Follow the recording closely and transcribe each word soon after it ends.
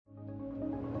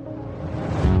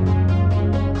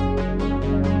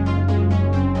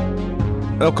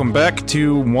Welcome back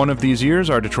to One of These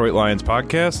Years, our Detroit Lions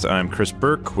podcast. I'm Chris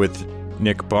Burke with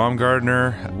Nick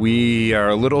Baumgardner. We are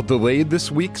a little delayed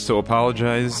this week, so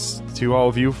apologize to all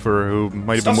of you for who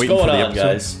might have been waiting for the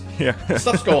episode.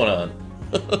 Stuff's going on, guys.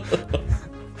 Yeah,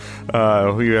 stuff's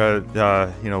going on. We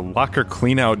locker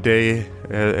cleanout day,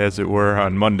 as it were,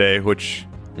 on Monday, which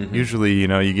usually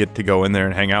you get to go in there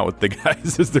and hang out with the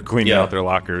guys as they're cleaning out their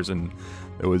lockers, and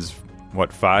it was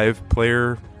 5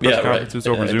 player press conferences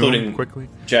over Zoom, including quickly.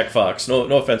 Jack Fox. No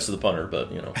offense to the punter,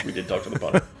 but we did talk to the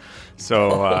punter.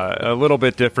 So a little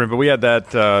bit different, but we had that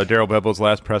Darrell Bevell's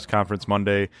last press conference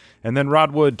Monday, and then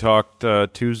Rod Wood talked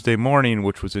Tuesday morning,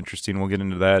 which was interesting. We'll get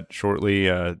into that shortly.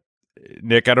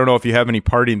 Nick, I don't know if you have any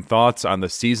parting thoughts on the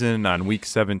season. On Week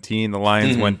 17, the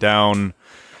Lions went down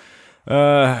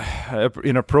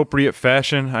in appropriate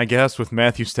fashion, I guess, with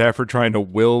Matthew Stafford trying to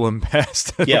will them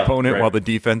past the opponent while the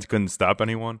defense couldn't stop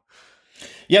anyone.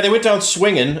 Yeah, they went down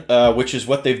swinging, which is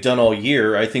what they've done all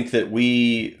year. I think that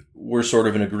we were sort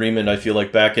of in agreement, I feel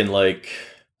like, back in, I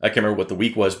can't remember what the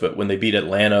week was, but when they beat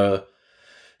Atlanta,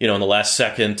 in the last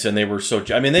second, and they were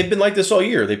they've been like this all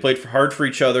year. They played hard for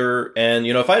each other, and,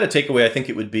 if I had a takeaway, I think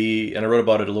it would be, and I wrote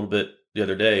about it a little bit the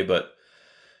other day, but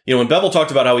when Bevell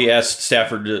talked about how he asked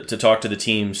Stafford to talk to the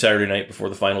team Saturday night before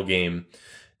the final game,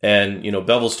 and,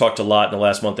 Bevell's talked a lot in the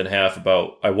last month and a half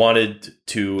about, I wanted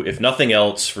to, if nothing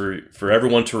else, for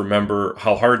everyone to remember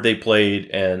how hard they played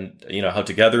and, how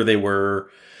together they were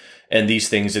and these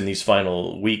things in these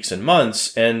final weeks and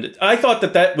months. And I thought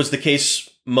that was the case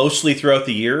mostly throughout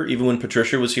the year, even when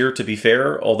Patricia was here, to be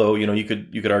fair, although, you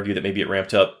could argue that maybe it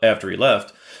ramped up after he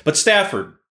left. But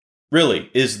Stafford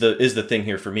really is the thing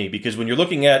here for me, because when you're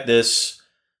looking at this,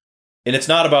 and it's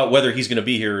not about whether he's going to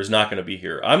be here or is not going to be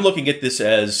here. I'm looking at this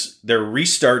as they're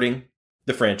restarting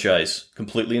the franchise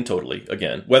completely and totally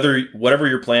again. Whatever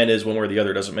your plan is, one way or the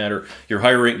other, doesn't matter. You're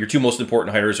hiring, your 2 most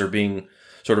important hires are being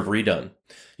sort of redone.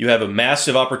 You have a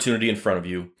massive opportunity in front of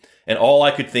you, and all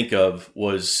I could think of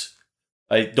was,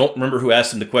 I don't remember who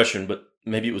asked him the question, but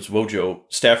maybe it was Wojo.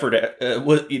 Stafford,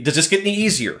 does this get any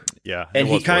easier? Yeah. And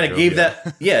he kind of gave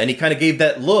that, and he kind of gave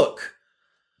that look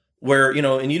where,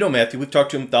 and Matthew, we've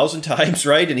talked to him 1,000 times,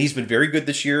 right? And he's been very good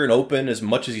this year and open as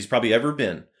much as he's probably ever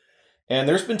been. And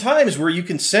there's been times where you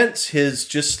can sense his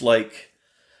just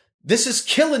this is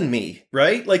killing me,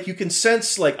 right? You can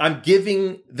sense I'm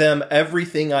giving them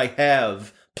everything I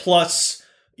have, plus,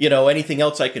 anything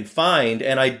else I can find.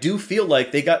 And I do feel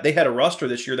like they had a roster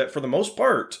this year that for the most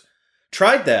part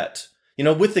tried that,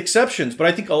 with exceptions. But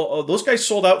I think all those guys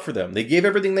sold out for them. They gave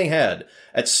everything they had.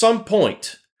 At some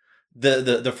point,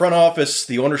 the front office,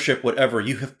 the ownership, whatever,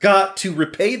 you have got to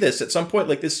repay this at some point.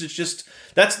 This is just,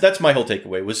 that's my whole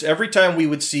takeaway, was every time we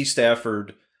would see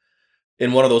Stafford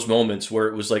in one of those moments where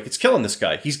it was it's killing this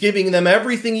guy. He's giving them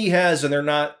everything he has, and they're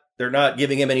not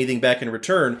giving him anything back in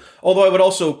return. Although I would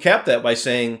also cap that by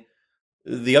saying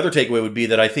the other takeaway would be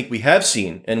that I think we have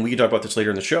seen, and we can talk about this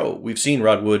later in the show, we've seen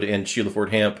Rod Wood and Sheila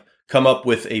Ford Hamp come up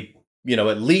with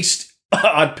at least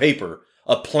on paper,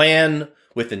 a plan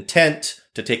with intent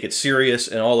to take it serious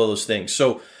and all of those things.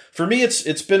 So for me,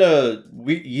 it's been a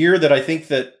year that I think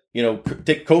that,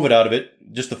 take COVID out of it,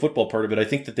 just the football part of it, I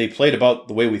think that they played about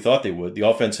the way we thought they would. The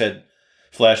offense had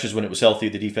flashes when it was healthy.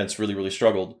 The defense really, really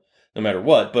struggled no matter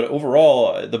what. But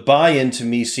overall, the buy-in to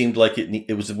me seemed like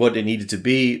it was what it needed to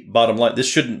be. Bottom line, this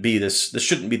shouldn't be this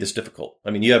difficult.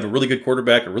 I mean, you have a really good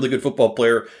quarterback, a really good football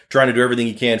player trying to do everything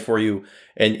he can for you,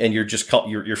 and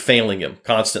you're failing him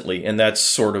constantly, and that's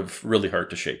sort of really hard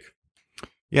to shake.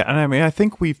 Yeah, and I mean, I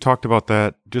think we've talked about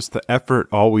that, just the effort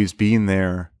always being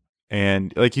there.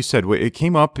 And like you said, it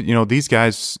came up, these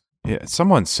guys,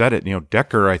 someone said it,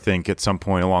 Decker, I think, at some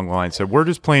point along the line said, we're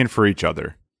just playing for each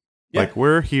other. Yeah.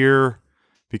 We're here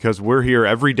because we're here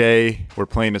every day. We're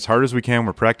playing as hard as we can.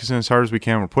 We're practicing as hard as we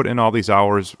can. We're putting in all these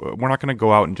hours. We're not going to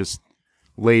go out and just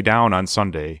lay down on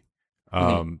Sunday.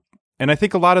 And I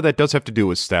think a lot of that does have to do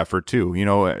with Stafford too.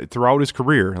 Throughout his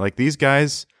career, these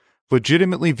guys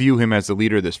legitimately view him as the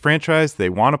leader of this franchise. They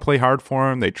want to play hard for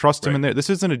him. They trust him in there. This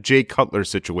isn't a Jay Cutler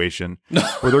situation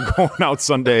where they're going out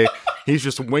Sunday. He's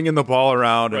just winging the ball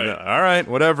around. And, all right,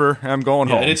 whatever. I'm going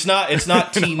home. And it's not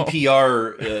team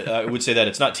PR. I would say that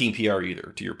it's not team PR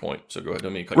either, to your point. So go ahead.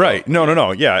 Don't mean to cut you off.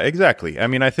 No. Yeah, exactly. I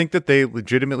mean, I think that they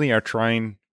legitimately are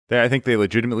trying. I think they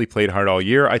legitimately played hard all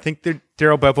year. I think that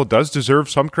Darrell Bevell does deserve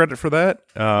some credit for that,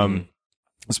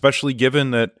 especially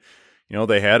given that,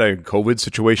 they had a COVID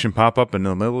situation pop up in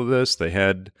the middle of this. They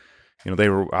had, they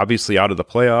were obviously out of the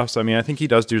playoffs. I mean, I think he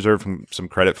does deserve some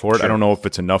credit for it. Sure. I don't know if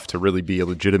it's enough to really be a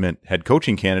legitimate head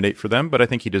coaching candidate for them, but I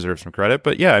think he deserves some credit.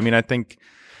 But yeah, I mean, I think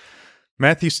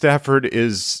Matthew Stafford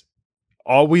is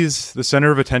always the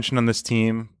center of attention on this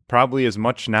team, probably as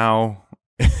much now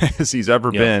as he's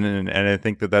ever been. And I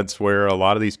think that's where a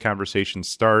lot of these conversations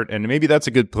start. And maybe that's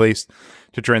a good place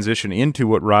to transition into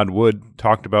what Rod Wood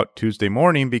talked about Tuesday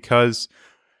morning, because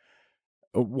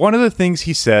one of the things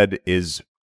he said is,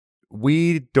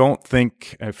 we don't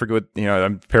think, I forget what,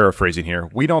 I'm paraphrasing here.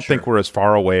 We don't think we're as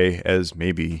far away as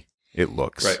maybe it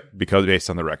looks, right? Because based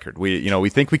on the record, we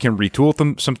think we can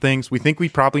retool some things. We think we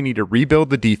probably need to rebuild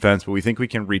the defense, but we think we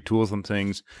can retool some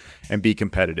things and be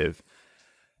competitive.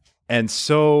 And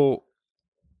so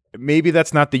maybe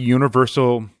that's not the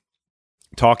universal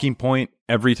talking point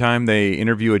every time they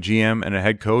interview a GM and a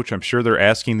head coach. I'm sure they're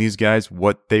asking these guys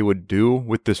what they would do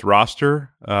with this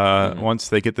roster once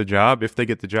they get the job, if they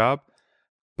get the job.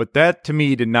 But that to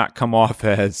me did not come off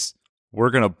as, we're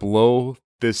going to blow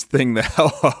this thing the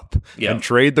hell up and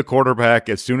trade the quarterback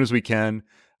as soon as we can.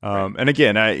 And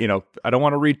again, I don't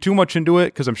want to read too much into it,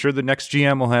 because I'm sure the next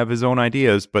GM will have his own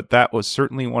ideas, but that was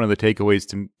certainly one of the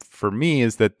takeaways for me,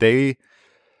 is that they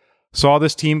saw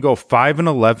this team go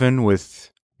 5-11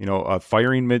 with, a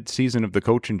firing midseason of the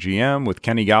coach and GM, with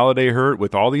Kenny Golladay hurt,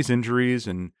 with all these injuries,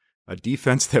 and a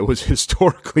defense that was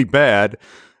historically bad.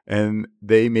 And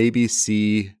they maybe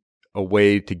see a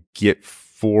way to get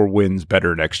 4 wins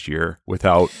better next year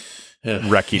without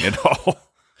wrecking it all.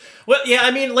 Well, yeah,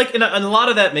 I mean, and a lot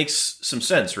of that makes some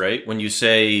sense, right? When you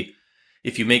say,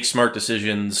 if you make smart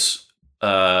decisions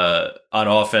on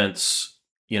offense,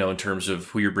 in terms of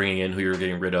who you're bringing in, who you're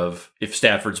getting rid of, if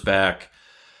Stafford's back,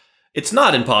 it's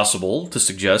not impossible to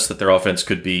suggest that their offense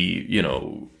could be,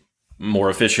 more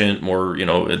efficient, more,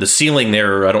 the ceiling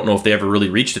there. I don't know if they ever really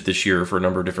reached it this year for a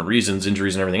number of different reasons,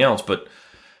 injuries and everything else. But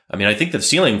I mean, I think the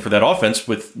ceiling for that offense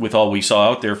with all we saw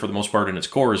out there for the most part in its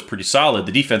core is pretty solid.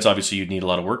 The defense, obviously, you'd need a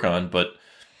lot of work on. But,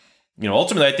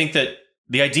 ultimately, I think that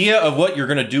the idea of what you're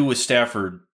going to do with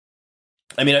Stafford,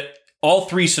 I mean, all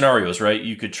 3 scenarios, right?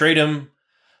 You could trade him,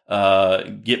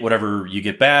 get whatever you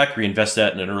get back, reinvest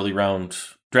that in an early round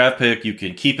draft pick. You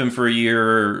can keep him for a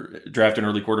year, draft an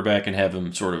early quarterback, and have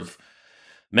him sort of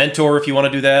mentor if you want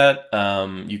to do that.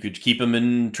 You could keep him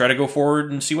and try to go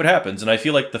forward and see what happens. And I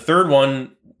feel like the third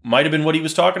one might have been what he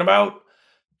was talking about.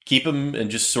 Keep him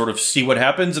and just sort of see what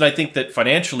happens. And I think that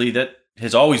financially, that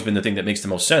has always been the thing that makes the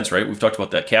most sense, right? We've talked about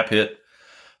that cap hit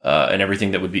and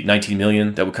everything that would be $19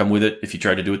 million that would come with it. If you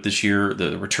tried to do it this year,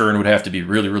 the return would have to be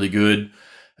really, really good.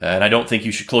 And I don't think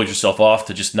you should close yourself off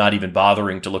to just not even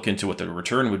bothering to look into what the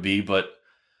return would be. But,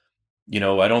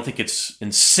 I don't think it's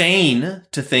insane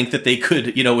to think that they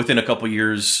could, within a couple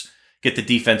years, get the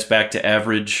defense back to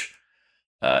average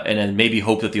and then maybe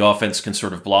hope that the offense can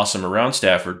sort of blossom around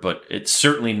Stafford. But it's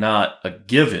certainly not a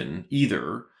given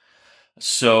either.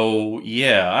 So,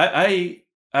 yeah,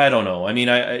 I don't know. I mean,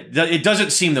 it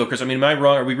doesn't seem, though, because, I mean, am I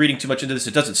wrong? Are we reading too much into this?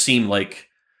 It doesn't seem like,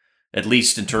 at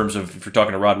least in terms of, if you're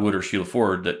talking to Rod Wood or Sheila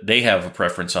Ford, that they have a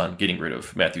preference on getting rid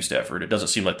of Matthew Stafford. It doesn't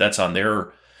seem like that's on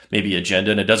their maybe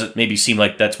agenda, and it doesn't maybe seem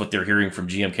like that's what they're hearing from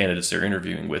GM candidates they're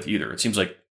interviewing with either. It seems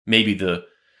like maybe the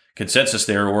consensus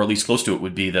there, or at least close to it,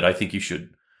 would be that I think you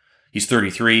should. He's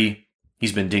 33.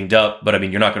 He's been dinged up, but I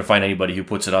mean, you're not going to find anybody who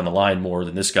puts it on the line more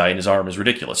than this guy, and his arm is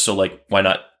ridiculous. So, why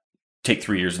not take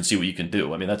 3 years and see what you can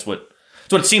do? I mean, that's what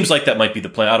it seems like. That might be the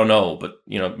plan. I don't know, but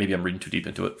maybe I'm reading too deep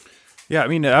into it. Yeah, I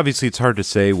mean, obviously, it's hard to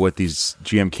say what these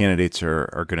GM candidates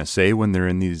are going to say when they're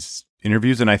in these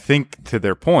interviews. And I think, to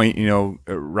their point,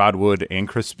 Rod Wood and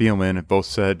Chris Spielman have both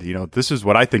said, this is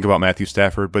what I think about Matthew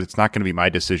Stafford, but it's not going to be my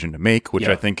decision to make, which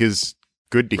I think is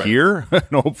good to hear, and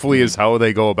hopefully is how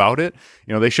they go about it.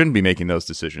 They shouldn't be making those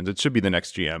decisions. It should be the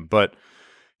next GM. But,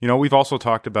 we've also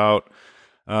talked about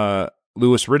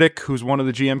Louis Riddick, who's one of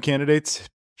the GM candidates.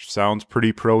 Sounds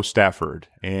pretty pro Stafford.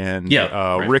 And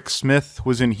Rick Smith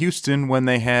was in Houston when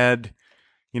they had,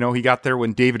 he got there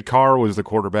when David Carr was the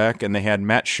quarterback, and they had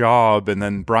Matt Schaub and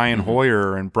then Brian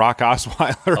Hoyer and Brock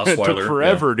Osweiler. It took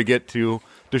forever to get to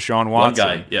Deshaun Watson.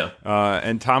 One guy,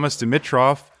 and Thomas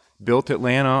Dimitroff built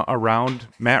Atlanta around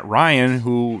Matt Ryan,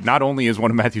 who not only is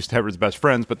one of Matthew Stafford's best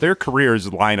friends, but their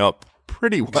careers line up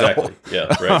pretty well. Exactly.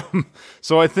 Yeah, right.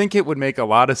 So I think it would make a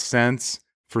lot of sense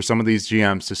for some of these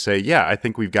GMs to say, yeah, I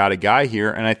think we've got a guy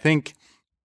here. And I think,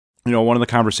 one of the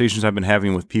conversations I've been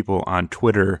having with people on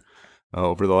Twitter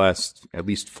over the last at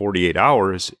least 48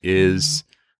 hours is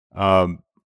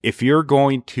if you're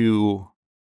going to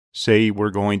say we're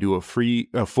going to a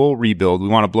full rebuild, we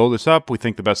want to blow this up, we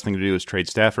think the best thing to do is trade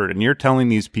Stafford, and you're telling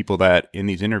these people that in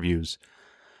these interviews,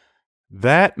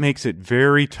 that makes it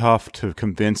very tough to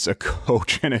convince a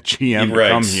coach and a GM to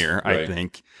come here, I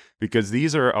think, because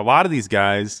these are a lot of these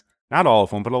guys, not all of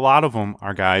them, but a lot of them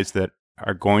are guys that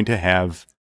are going to have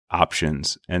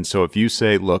options. And so if you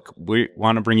say, look, we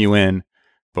want to bring you in,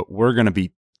 but we're going to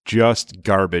be just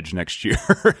garbage next year,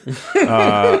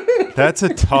 that's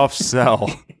a tough sell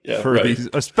for these,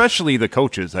 especially the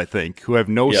coaches, I think, who have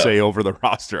no say over the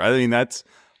roster. I mean, that's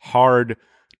hard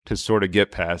to sort of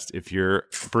get past if you're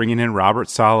bringing in Robert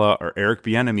Saleh or Eric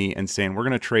Bieniemy and saying, we're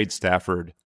going to trade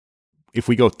Stafford. If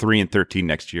we go 3-13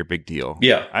 next year, big deal.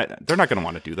 Yeah. They're not going to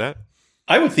want to do that.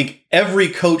 I would think every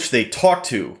coach they talk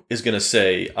to is going to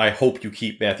say, I hope you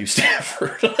keep Matthew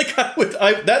Stafford. I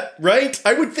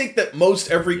would think that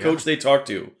most every coach they talk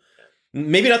to,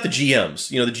 maybe not the GMs,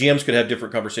 the GMs could have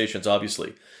different conversations,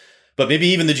 obviously, but maybe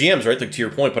even the GMs, right? Like, to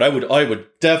your point, but I would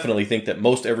definitely think that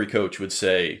most every coach would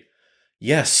say,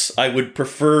 yes, I would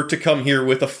prefer to come here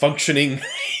with a functioning,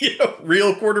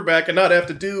 real quarterback and not have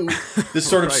to do this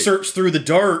sort of search through the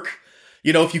dark.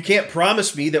 If you can't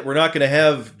promise me that we're not going to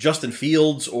have Justin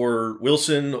Fields or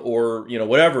Wilson or,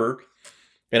 whatever,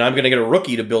 and I'm going to get a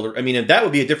rookie to build, and that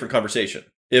would be a different conversation.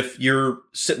 If you're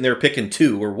sitting there picking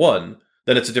 2 or 1,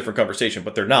 then it's a different conversation,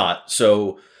 but they're not.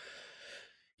 So,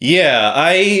 yeah,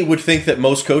 I would think that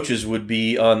most coaches would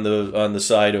be on the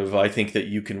side of, I think that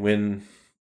you can win.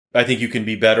 I think you can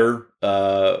be better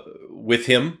with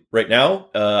him right now.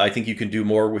 I think you can do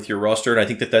more with your roster, and I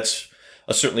think that that's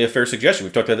certainly a fair suggestion.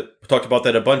 We've talked about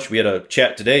that a bunch. We had a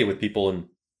chat today with people, and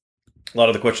a lot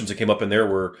of the questions that came up in there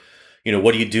were,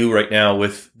 what do you do right now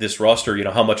with this roster?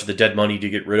 How much of the dead money do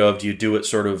you get rid of? Do you do it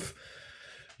sort of,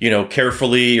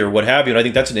 carefully or what have you? And I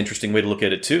think that's an interesting way to look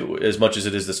at it too, as much as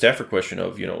it is the Stafford question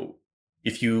of,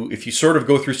 if you sort of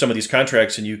go through some of these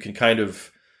contracts and you can kind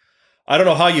of, I don't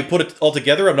know how you put it all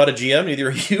together. I'm not a GM, neither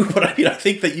are you, but I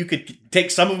think that you could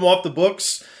take some of them off the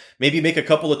books, maybe make a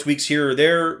couple of tweaks here or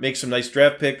there, make some nice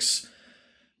draft picks,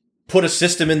 put a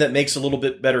system in that makes a little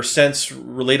bit better sense,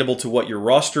 relatable to what your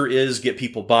roster is, get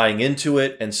people buying into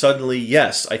it, and suddenly,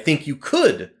 yes, I think you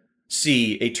could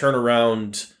see a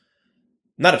turnaround,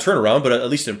 not a turnaround, but at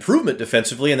least an improvement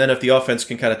defensively, and then if the offense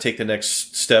can kind of take the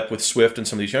next step with Swift and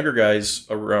some of these younger guys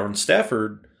around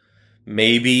Stafford,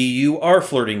 maybe you are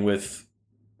flirting with,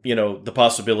 the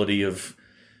possibility of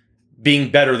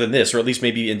being better than this, or at least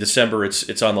maybe in December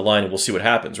it's on the line and we'll see what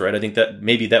happens, right? I think that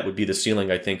maybe that would be the ceiling,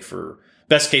 I think, for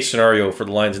best case scenario for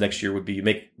the Lions next year would be you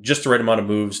make just the right amount of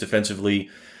moves defensively.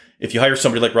 If you hire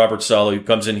somebody like Robert Saleh who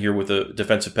comes in here with a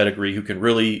defensive pedigree who can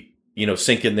really,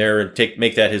 sink in there and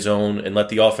make that his own and let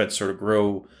the offense sort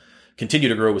of continue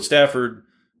to grow with Stafford,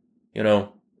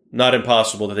 not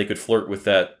impossible that they could flirt with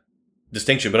that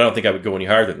distinction, but I don't think I would go any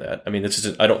higher than that.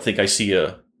 I don't think I see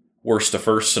a worst to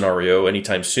first scenario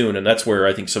anytime soon. And that's where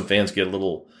I think some fans get a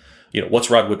little, what's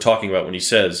Rod Wood talking about when he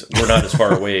says we're not as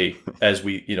far away as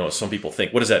as some people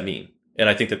think. What does that mean? And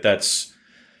I think that that's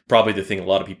probably the thing a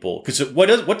lot of people, because what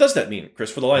does that mean,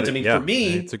 Chris, for the Lions? For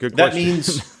me, it's a good question.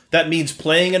 that means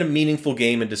playing in a meaningful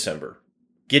game in December,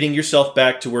 getting yourself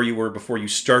back to where you were before you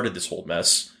started this whole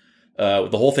mess. The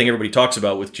whole thing everybody talks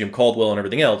about with Jim Caldwell and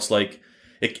everything else, like,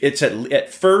 it's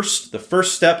at first, the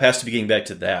first step has to be getting back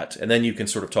to that, and then you can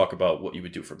sort of talk about what you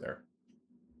would do from there.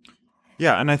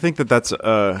 Yeah, and I think that that's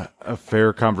a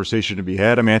fair conversation to be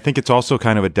had. I think it's also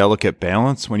kind of a delicate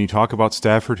balance when you talk about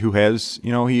Stafford, who has,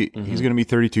 he's going to be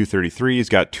 32, 33. He's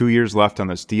got 2 years left on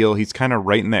this deal. He's kind of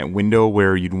right in that window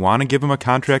where you'd want to give him a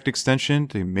contract extension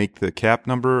to make the cap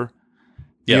number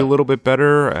be a little bit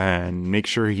better and make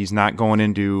sure he's not going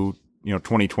into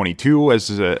 2022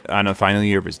 on a final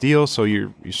year of his deal. So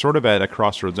you're sort of at a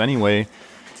crossroads anyway.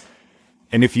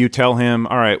 And if you tell him,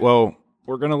 all right, well,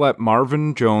 we're going to let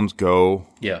Marvin Jones go.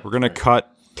 Yeah. We're going to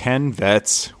cut 10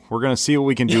 vets. We're going to see what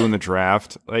we can do in the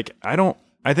draft. Like,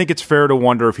 I think it's fair to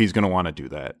wonder if he's going to want to do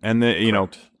that. And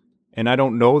and I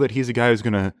don't know that he's a guy who's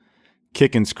going to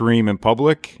kick and scream in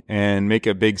public and make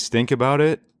a big stink about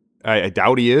it. I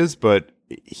doubt he is, but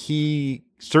he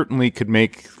certainly could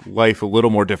make life a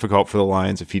little more difficult for the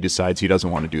Lions if he decides he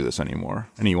doesn't want to do this anymore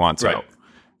and he wants out.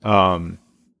 And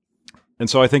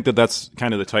so I think that that's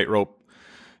kind of the tightrope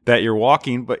that you're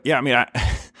walking. But yeah,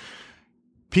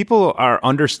 people are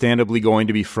understandably going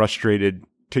to be frustrated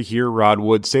to hear Rod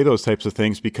Wood say those types of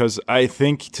things, because I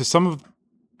think to some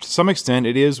extent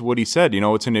it is what he said.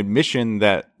 It's an admission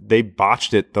that they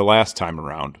botched it the last time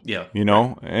around. Yeah.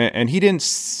 And he didn't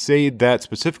say that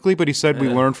specifically, but he said we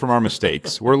learned from our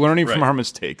mistakes. We're learning from our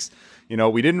mistakes.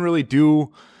 We didn't really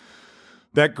do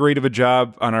that great of a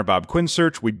job on our Bob Quinn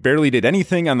search. We barely did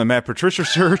anything on the Matt Patricia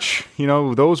search.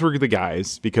 Those were the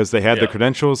guys because they had the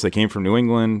credentials. They came from New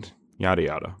England, yada,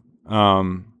 yada.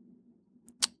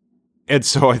 And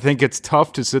so I think it's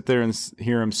tough to sit there and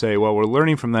hear him say, well, we're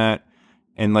learning from that.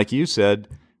 And like you said,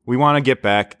 we want to get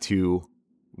back to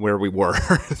where we were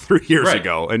 3 years Right.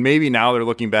 ago. And maybe now they're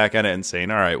looking back at it and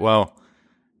saying, all right, well,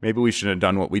 maybe we shouldn't have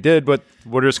done what we did, but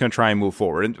we're just going to try and move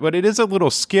forward. But it is a little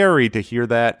scary to hear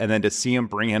that, and then to see him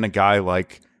bring in a guy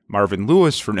like Marvin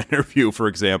Lewis for an interview, for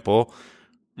example,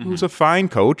 who's a fine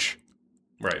coach,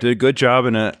 Right. did a good job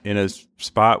in a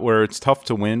spot where it's tough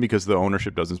to win because the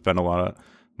ownership doesn't spend a lot of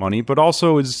money, but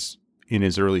also is in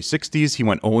his early 60s. He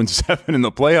went 0-7 in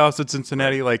the playoffs at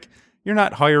Cincinnati. Like, you're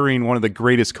not hiring one of the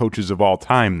greatest coaches of all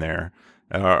time there,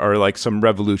 or like some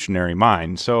revolutionary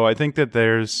mind. So I think that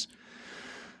there's...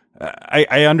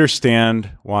 I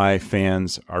understand why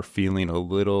fans are feeling a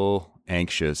little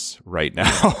anxious right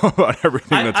now about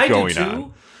everything that's going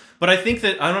on. But I think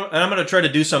that I'm going to try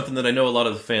to do something that I know a lot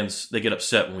of the fans, they get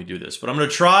upset when we do this. But I'm going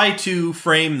to try to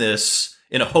frame this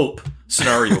in a hope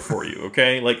scenario for you,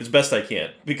 okay? Like, as best I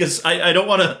can. Because I don't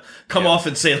want to come off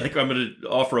and say, like, I'm going to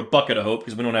offer a bucket of hope,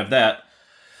 because we don't have that.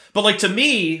 But, like, to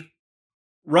me,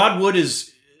 Rod Wood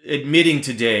is admitting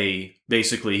today,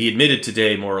 basically, he admitted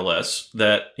today, more or less,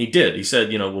 that he did. He said,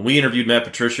 when we interviewed Matt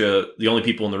Patricia, the only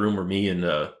people in the room were me and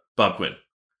Bob Quinn,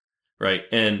 right?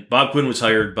 And Bob Quinn was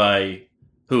hired by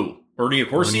who? Ernie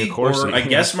Accorsi, or I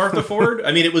guess Martha Ford?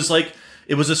 I mean, it was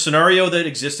a scenario that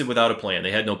existed without a plan.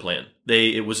 They had no plan.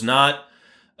 It was not,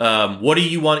 what do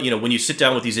you want, when you sit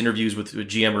down with these interviews with a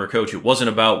GM or a coach, it wasn't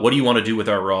about, what do you want to do with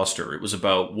our roster? It was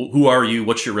about, who are you?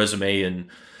 What's your resume? And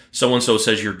so-and-so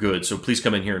says you're good, so please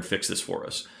come in here and fix this for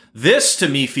us. This, to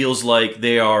me, feels like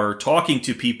they are talking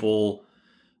to people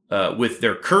with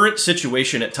their current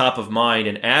situation at top of mind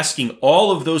and asking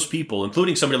all of those people,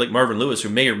 including somebody like Marvin Lewis, who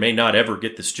may or may not ever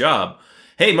get this job,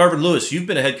 hey, Marvin Lewis, you've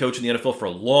been a head coach in the NFL for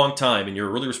a long time, and you're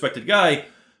a really respected guy.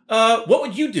 What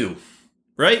would you do,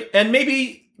 right? And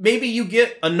maybe you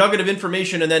get a nugget of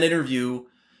information in that interview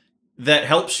that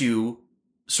helps you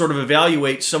sort of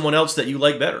evaluate someone else that you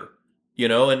like better.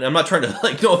 And I'm not trying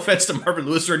to, no offense to Marvin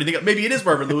Lewis or anything. Maybe it is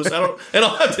Marvin Lewis. And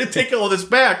I'll have to take all of this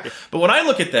back. But when I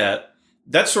look at that,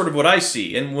 that's sort of what I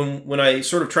see. And when I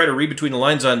sort of try to read between the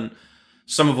lines on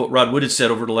some of what Rod Wood has said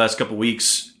over the last couple of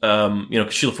weeks,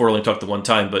 because Sheila Ford only talked the one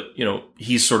time, but,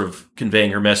 he's sort of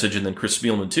conveying her message, and then Chris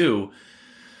Spielman too.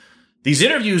 These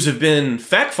interviews have been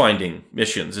fact-finding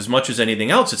missions as much as anything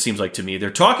else, it seems like to me.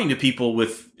 They're talking to people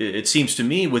with, it seems to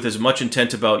me, with as much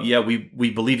intent about,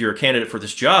 we believe you're a candidate for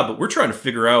this job, but we're trying to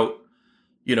figure out,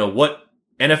 what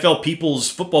NFL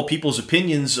football people's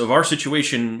opinions of our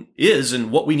situation is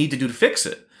and what we need to do to fix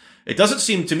it. It doesn't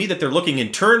seem to me that they're looking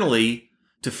internally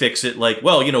to fix it like,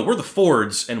 well, we're the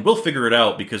Fords and we'll figure it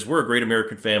out because we're a great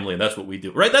American family and that's what we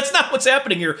do, right? That's not what's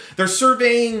happening here. They're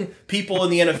surveying people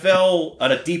in the NFL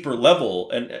on a deeper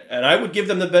level. And I would give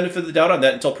them the benefit of the doubt on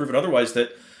that until proven otherwise,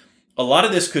 that a lot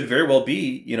of this could very well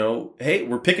be, hey,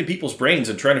 we're picking people's brains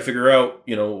and trying to figure out,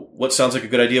 what sounds like a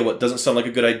good idea, what doesn't sound like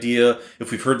a good idea. If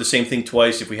we've heard the same thing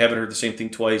twice, if we haven't heard the same thing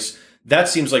twice, that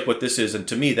seems like what this is. And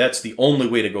to me, that's the only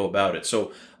way to go about it.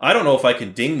 So I don't know if I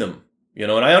can ding them. And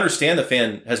I understand the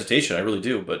fan hesitation, I really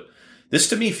do, but this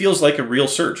to me feels like a real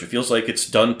search. It feels like it's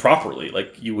done properly.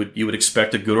 Like you would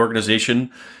expect a good organization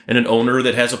and an owner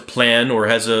that has a plan or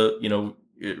has a,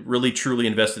 really truly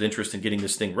invested interest in getting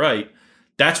this thing right.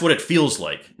 That's what it feels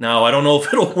like. Now, I don't know if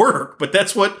it'll work, but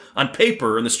that's what, on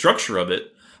paper and the structure of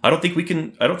it, I don't think we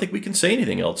can say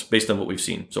anything else based on what we've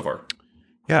seen so far.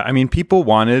 Yeah, I mean, people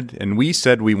wanted, and we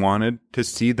said we wanted to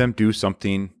see them do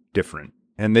something different.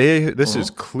 And this is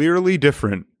clearly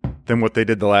different than what they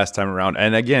did the last time around.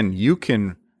 And again, you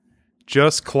can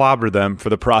just clobber them for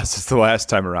the process the last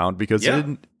time around because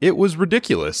it was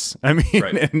ridiculous. I mean,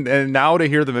 right. and now to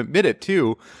hear them admit it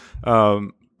too.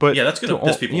 But yeah, that's going to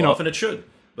piss people off, and it should.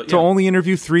 But to only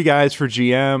interview 3 guys for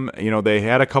GM, they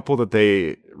had a couple that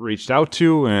they reached out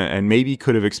to and maybe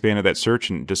could have expanded that search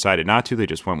and decided not to. They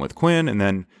just went with Quinn. And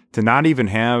then to not even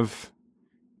have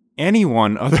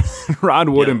anyone other than Rod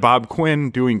Wood and Bob Quinn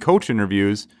doing coach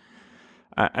interviews.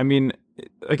 I mean,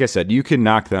 like I said, you can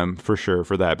knock them for sure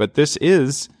for that, but this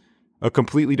is a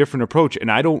completely different approach.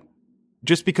 And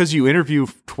just because you interview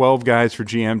 12 guys for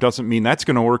GM doesn't mean that's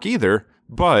going to work either,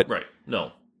 but right.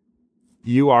 No,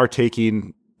 you are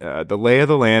taking the lay of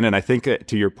the land. And I think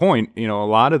to your point, a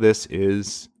lot of this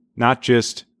is not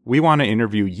just, we want to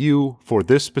interview you for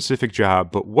this specific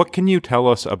job, but what can you tell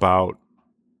us about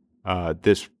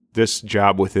this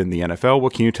job within the NFL?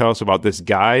 What can you tell us about this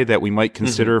guy that we might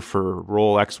consider for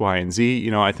role X, Y, and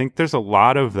Z? I think there's a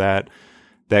lot of that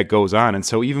goes on. And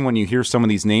so even when you hear some of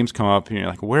these names come up, and you're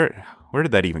like, where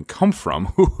did that even come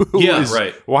from?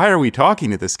 Right. Why are we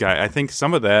talking to this guy? I think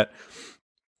some of that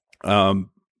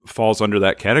falls under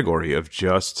that category of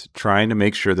just trying to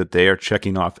make sure that they are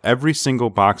checking off every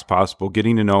single box possible,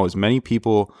 getting to know as many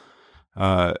people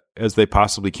as they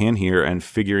possibly can here and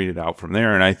figuring it out from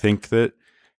there. And I think that,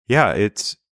 yeah,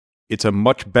 it's a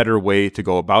much better way to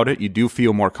go about it. You do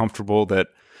feel more comfortable that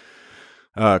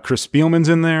Chris Spielman's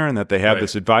in there and that they have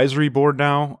this advisory board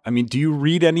now. I mean, do you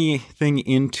read anything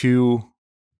into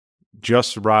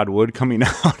just Rod Wood coming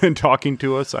out and talking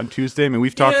to us on Tuesday? I mean,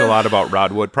 we've talked a lot about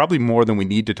Rod Wood, probably more than we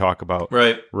need to talk about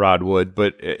Rod Wood.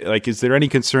 But like, is there any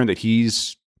concern that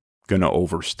he's going to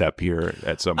overstep here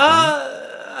at some point?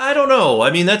 I don't know.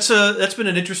 I mean, that's been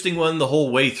an interesting one the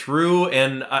whole way through,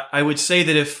 and I would say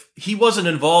that if he wasn't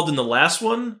involved in the last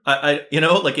one,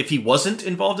 if he wasn't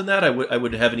involved in that, I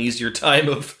would have an easier time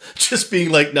of just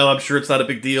being like, no, I'm sure it's not a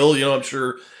big deal. I'm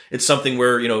sure it's something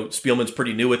where Spielman's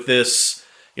pretty new at this.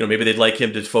 Maybe they'd like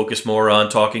him to focus more on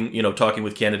talking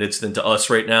with candidates than to us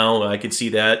right now. I could see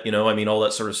that. All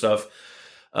that sort of stuff.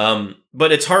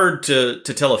 But it's hard to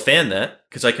tell a fan that,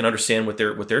 because I can understand what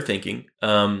they're thinking.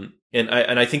 And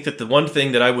I think that the one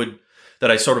thing that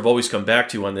I sort of always come back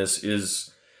to on this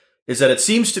is that it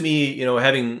seems to me, and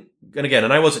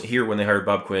I wasn't here when they hired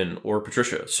Bob Quinn or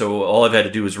Patricia, so all I've had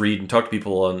to do is read and talk to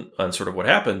people on sort of what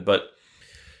happened. But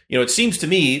it seems to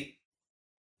me,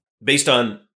 based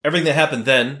on everything that happened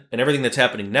then and everything that's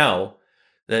happening now,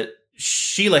 that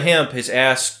Sheila Hamp has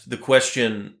asked the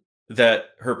question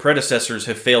that her predecessors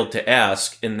have failed to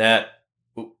ask, in that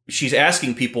she's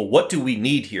asking people, what do we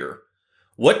need here?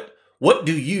 What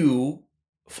do you,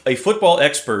 a football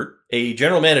expert, a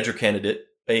general manager candidate,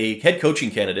 a head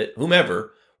coaching candidate,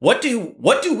 whomever, what do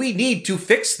we need to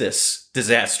fix this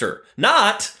disaster?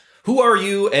 Not who are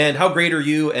you and how great are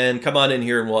you and come on in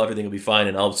here and everything will be fine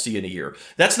and I'll see you in a year.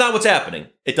 That's not what's happening.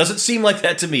 It doesn't seem like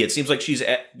that to me. It seems like she's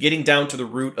getting down to the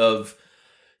root of,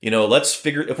 let's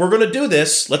figure, if we're going to do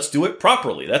this, let's do it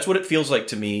properly. That's what it feels like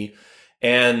to me.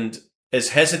 And as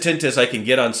hesitant as I can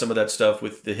get on some of that stuff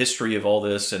with the history of all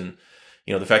this and,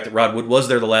 the fact that Rod Wood was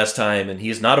there the last time and he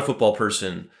is not a football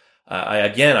person. I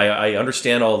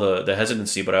understand all the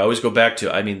hesitancy, but I always go back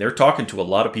to, they're talking to a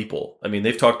lot of people.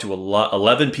 They've talked to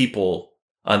 11 people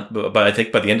but I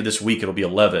think by the end of this week, it'll be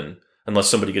 11, unless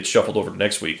somebody gets shuffled over to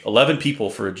next week. 11 people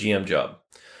for a GM job.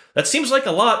 That seems like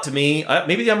a lot to me.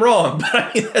 Maybe I'm wrong,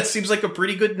 but that seems like a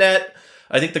pretty good net.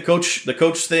 I think the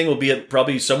coach thing will be at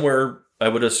probably somewhere, I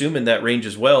would assume, in that range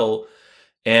as well.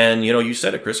 And, you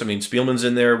said it, Chris. Spielman's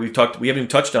in there. We haven't even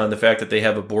touched on the fact that they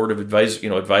have a board of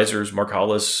advisors, Mark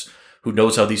Hollis, who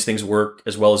knows how these things work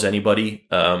as well as anybody,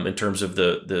 in terms of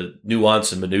the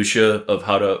nuance and minutia of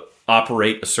how to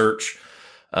operate a search.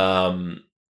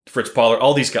 Fritz Pollard,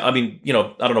 all these guys. I don't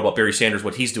know about Barry Sanders,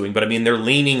 what he's doing, but they're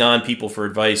leaning on people for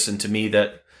advice. And to me,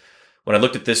 that when I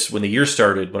looked at this, when the year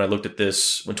started, when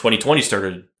 2020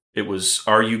 started, it was,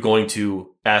 are you going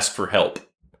to ask for help?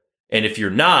 And if you're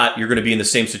not, you're going to be in the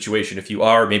same situation. If you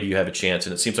are, maybe you have a chance.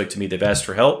 And it seems like to me they've asked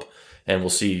for help, and we'll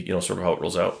see, sort of how it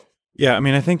rolls out. Yeah,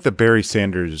 I think the Barry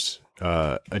Sanders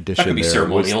addition there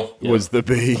was the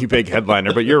big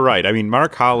headliner. But you're right.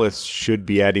 Mark Hollis should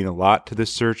be adding a lot to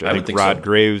this search. I think Rod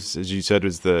Graves, as you said,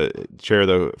 was the chair of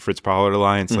the Fritz Pollard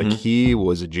Alliance. Mm-hmm. Like, he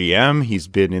was a GM. He's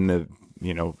been in the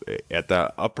at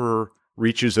the upper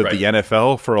reaches of the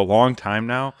NFL for a long time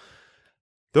now.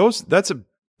 That's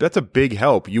a big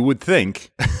help, you would think,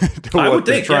 to what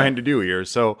they're trying to do here.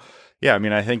 So, yeah,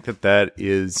 I think that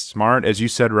is smart. As you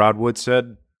said, Rod Wood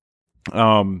said,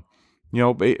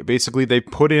 basically they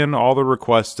put in all the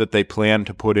requests that they plan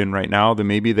to put in right now. Then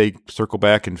maybe they circle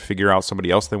back and figure out somebody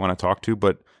else they want to talk to.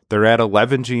 But they're at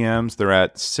 11 GMs. They're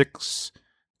at 6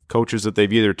 coaches that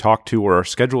they've either talked to or are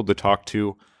scheduled to talk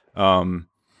to.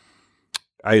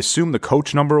 I assume the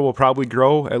coach number will probably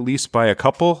grow at least by a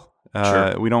couple.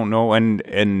 Sure. We don't know.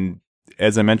 And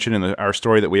as I mentioned in our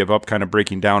story that we have up, kind of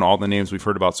breaking down all the names we've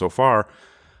heard about so far,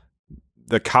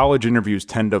 the college interviews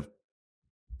tend to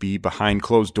be behind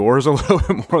closed doors a little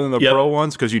bit more than the pro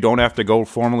ones, because you don't have to go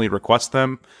formally request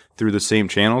them through the same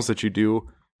channels that you do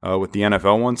with the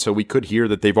NFL ones. So we could hear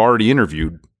that they've already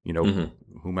interviewed,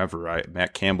 whomever,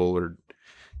 Matt Campbell or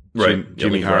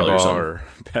Jimmy Harbaugh or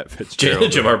Pat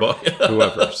Fitzgerald, Jim Harbaugh,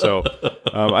 whoever. So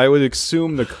I would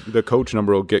assume the coach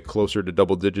number will get closer to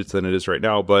double digits than it is right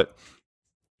now. But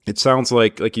it sounds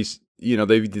like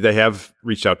they have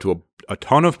reached out to a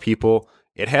ton of people.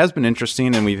 It has been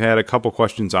interesting, and we've had a couple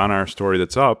questions on our story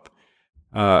that's up,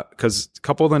 because a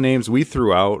couple of the names we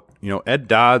threw out, Ed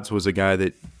Dodds was a guy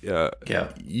that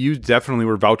you definitely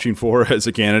were vouching for as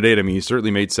a candidate. He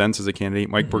certainly made sense as a candidate.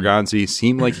 Mike Bergonzi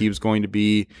seemed like he was going to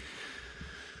be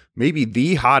maybe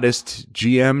the hottest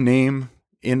GM name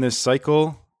in this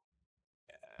cycle.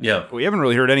 Yeah. We haven't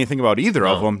really heard anything about either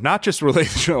of them, not just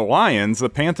related to the Lions. The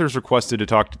Panthers requested to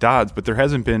talk to Dodds, but there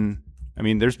hasn't been I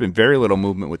mean, there's been very little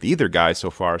movement with either guy so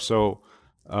far. So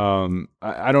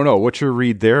I don't know. What's your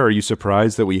read there? Are you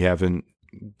surprised that we haven't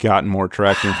gotten more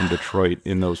traction from Detroit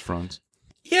in those fronts?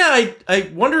 Yeah,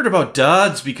 I wondered about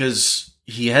Dodds because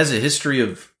he has a history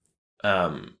of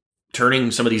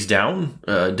turning some of these down,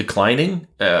 declining.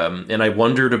 And I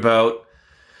wondered about,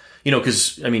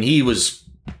 because, I mean, he was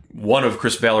one of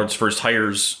Chris Ballard's first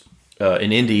hires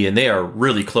in Indy, and they are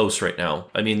really close right now.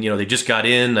 I mean, they just got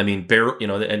in. I mean, and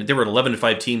they were an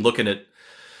 11-5 team looking at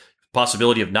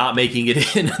possibility of not making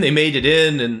it in. They made it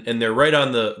in, and they're right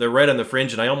on the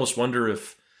fringe. And I almost wonder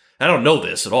if, I don't know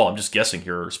this at all, I'm just guessing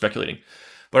here or speculating,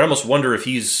 but I almost wonder if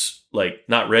he's like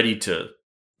not ready to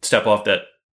step off that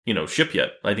ship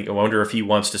yet. I wonder if he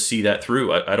wants to see that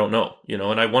through. I don't know,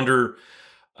 and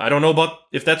I don't know about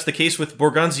if that's the case with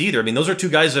Borgonzi either. I mean, those are two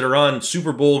guys that are on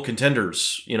Super Bowl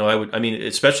contenders.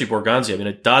 Especially Borgonzi. I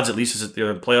mean, Dodds at least is at the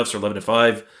playoffs are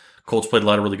 11-5. Colts played a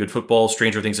lot of really good football.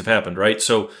 Stranger things have happened, right?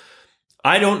 So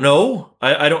I don't know.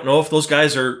 I don't know if those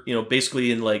guys are,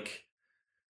 basically in like,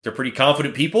 they're pretty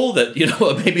confident people that,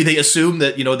 maybe they assume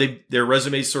that, their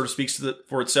resume sort of speaks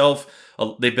for itself.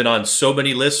 They've been on so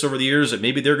many lists over the years that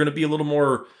maybe they're going to be a little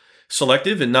more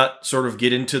selective and not sort of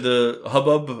get into the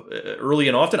hubbub early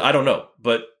and often. I don't know.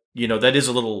 But, that is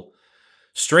a little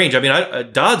strange. I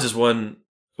mean, Dodds is one,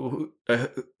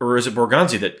 or is it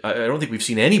Borgonzi that I don't think we've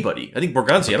seen anybody. I think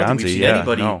Borgonzi, I don't think we've seen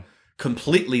anybody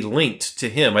completely linked to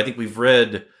him. I think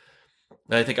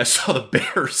I saw the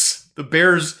Bears. The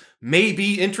Bears may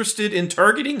be interested in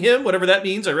targeting him, whatever that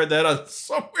means. I read that on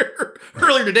somewhere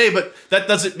earlier today, but that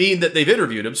doesn't mean that they've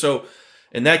interviewed him. So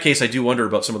in that case, I do wonder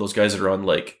about some of those guys that are on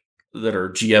that are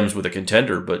GMs with a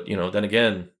contender. But, then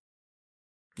again,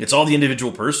 it's all the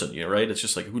individual person, right? It's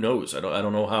just like, who knows? I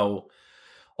don't know how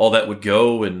all that would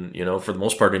go. And, for the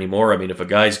most part anymore, I mean, if a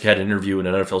guy's had an interview in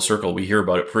an NFL circle, we hear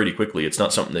about it pretty quickly. It's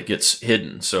not something that gets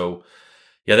hidden. So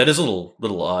yeah, that is a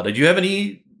little odd. Did you have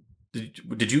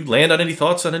did you land on any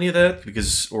thoughts on any of that?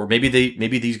 Or maybe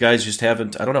these guys just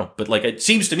haven't, I don't know. But it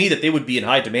seems to me that they would be in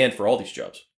high demand for all these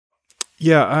jobs.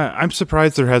 Yeah, I'm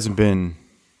surprised there hasn't been,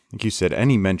 like you said,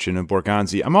 any mention of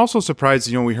Borgonzi. I'm also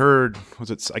surprised, we heard,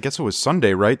 I guess it was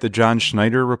Sunday, right? The John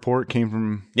Schneider report came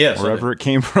from wherever it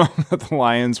came from, that the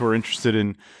Lions were interested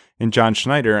in John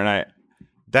Schneider. And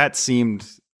that seemed,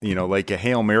 like a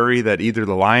Hail Mary that either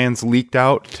the Lions leaked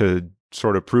out to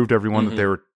sort of prove to everyone that they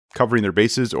were covering their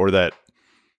bases, or that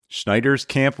Schneider's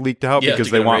camp leaked out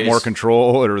because they want more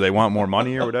control or they want more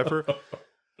money or whatever.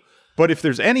 But if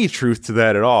there's any truth to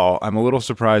that at all, I'm a little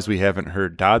surprised we haven't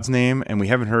heard Dodd's name, and we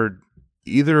haven't heard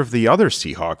either of the other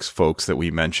Seahawks folks that we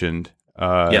mentioned,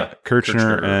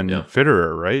 Kirchner and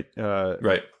Fitterer, right?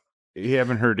 Right. You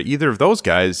haven't heard either of those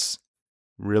guys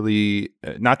really,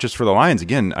 not just for the Lions.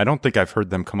 Again, I don't think I've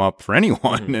heard them come up for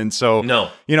anyone. And so, no,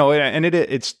 and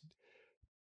it's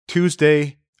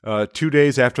Tuesday, 2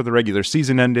 days after the regular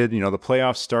season ended. The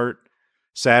playoffs start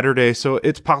Saturday, so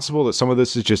it's possible that some of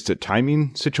this is just a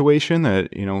timing situation, that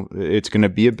it's going to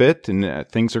be a bit, and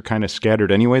things are kind of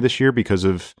scattered anyway this year because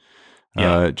of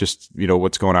just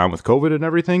what's going on with COVID and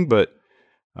everything. But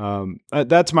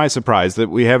that's my surprise, that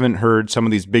we haven't heard some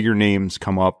of these bigger names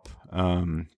come up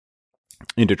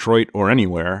in Detroit or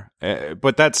anywhere.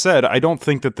 But that said, I don't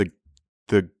think that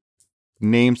the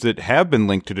names that have been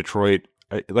linked to Detroit,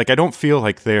 I don't feel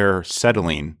like they're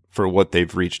settling for what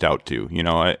they've reached out to.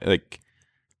 Like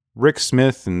Rick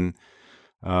Smith and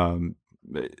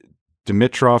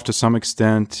Dimitrov to some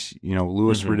extent,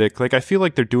 Louis Riddick. I feel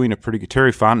like they're doing a pretty good.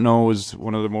 Terry Fontenot is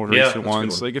one of the more recent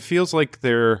ones. It feels like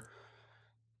they're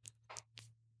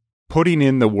putting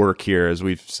in the work here, as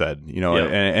we've said,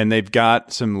 and they've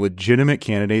got some legitimate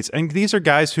candidates. And these are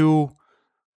guys who,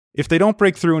 if they don't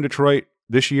break through in Detroit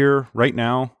this year, right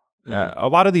now, a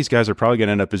lot of these guys are probably going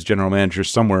to end up as general managers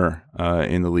somewhere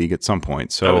in the league at some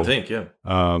point. So I would think,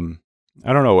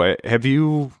 I don't know.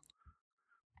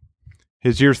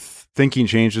 Has your thinking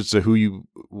changed as to who you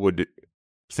would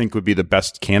think would be the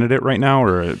best candidate right now,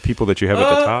 or people that you have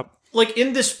at the top?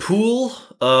 In this pool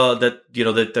that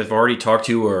they've already talked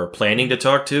to or are planning to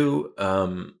talk to,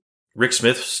 Rick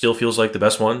Smith still feels like the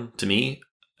best one to me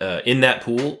in that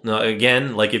pool. Now,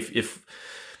 again, if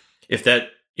that,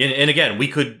 and again,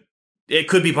 it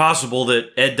could be possible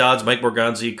that Ed Dodds, Mike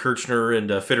Borgonzi, Kirchner, and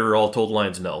Fitterer all told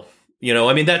Lions no.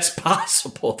 That's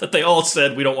possible that they all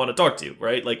said, we don't want to talk to you,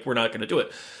 right? We're not going to do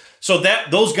it. So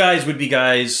those guys would be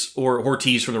guys, or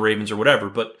Ortiz from the Ravens or whatever.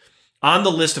 But on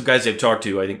the list of guys they've talked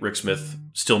to, I think Rick Smith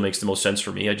still makes the most sense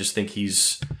for me. I just think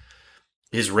his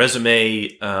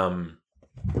resume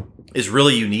is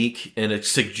really unique, and it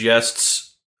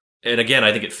suggests, and again,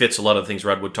 I think it fits a lot of the things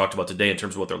Rod Wood talked about today in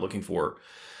terms of what they're looking for.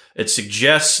 It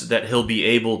suggests that he'll be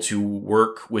able to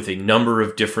work with a number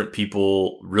of different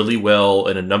people really well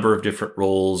in a number of different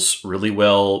roles really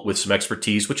well with some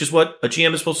expertise, which is what a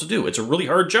GM is supposed to do. It's a really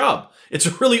hard job. It's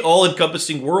a really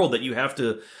all-encompassing world that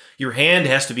your hand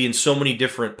has to be in so many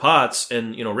different pots.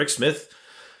 And, Rick Smith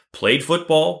played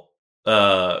football,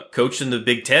 coached in the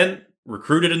Big Ten,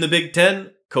 recruited in the Big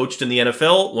Ten, coached in the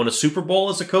NFL, won a Super Bowl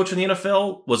as a coach in the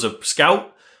NFL, was a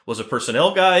scout, was a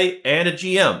personnel guy, and a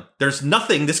GM. There's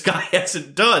nothing this guy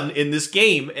hasn't done in this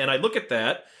game. And I look at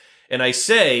that and I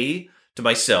say to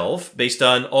myself, based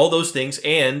on all those things,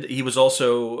 and he was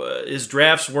also, his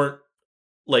drafts weren't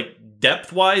like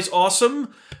depth-wise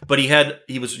awesome, but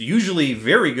he was usually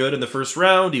very good in the first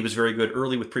round. He was very good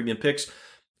early with premium picks.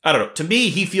 I don't know. To me,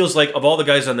 he feels like, of all the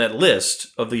guys on that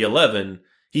list of the 11,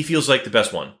 he feels like the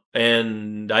best one.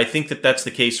 And I think that that's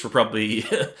the case for probably...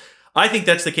 I think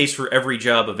that's the case for every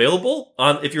job available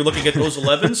if you're looking at those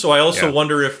 11. So I also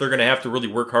wonder if they're going to have to really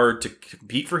work hard to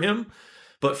compete for him.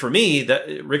 But for me,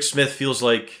 that Rick Smith feels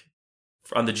like,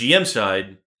 on the GM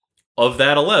side of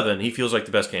that 11, he feels like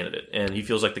the best candidate. And he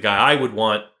feels like the guy I would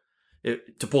want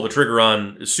to pull the trigger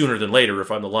on sooner than later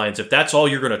if I'm the Lions. If that's all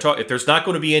you're going to talk, if there's not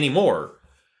going to be any more,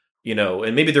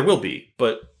 and maybe there will be,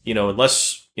 but,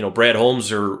 unless, Brad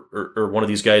Holmes or one of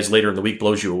these guys later in the week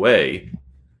blows you away,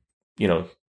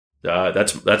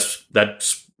 that's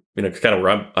kind of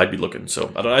where I'd be looking.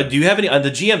 So I don't. Do you have any on the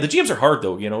GM? The GMs are hard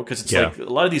though, because it's like a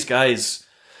lot of these guys,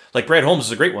 like Brad Holmes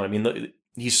is a great one. I mean,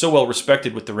 he's so well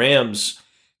respected with the Rams,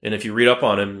 and if you read up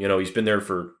on him, he's been there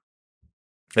for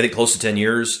I think close to 10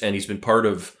 years, and he's been part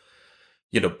of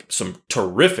some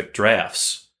terrific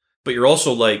drafts. But you're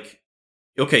also like,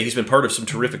 okay, he's been part of some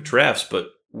terrific drafts,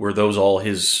 but were those all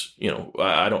his?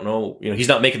 I don't know. He's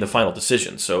not making the final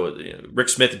decision. So Rick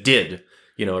Smith did.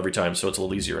 Every time. So it's a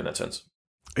little easier in that sense.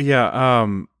 Yeah.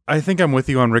 I think I'm with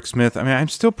you on Rick Smith. I mean, I'm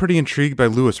still pretty intrigued by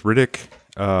Louis Riddick.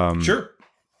 Sure.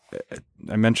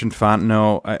 I mentioned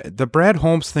Fontenot. The Brad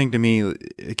Holmes thing to me,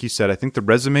 like you said, I think the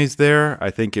resume's there.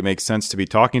 I think it makes sense to be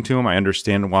talking to him. I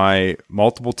understand why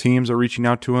multiple teams are reaching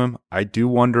out to him. I do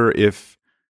wonder if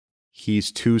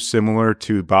he's too similar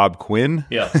to Bob Quinn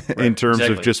in terms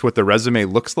of just what the resume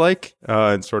looks like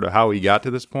and sort of how he got to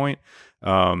this point.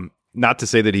 Not to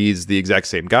say that he's the exact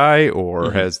same guy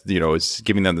or has, is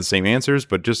giving them the same answers,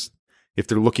 but just if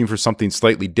they're looking for something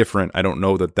slightly different, I don't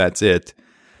know that that's it.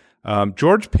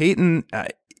 George Paton,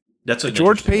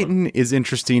 George Paton is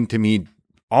interesting to me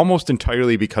almost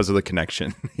entirely because of the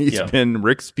connection. He's been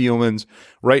Rick Spielman's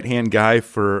right-hand guy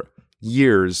for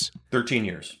years. 13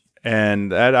 years.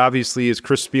 And that obviously is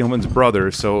Chris Spielman's brother.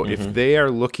 So if they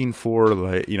are looking for,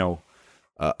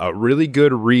 a really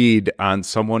good read on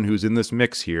someone who's in this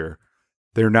mix here,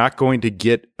 they're not going to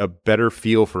get a better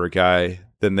feel for a guy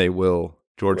than they will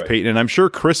George Paton. And I'm sure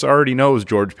Chris already knows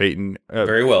George Paton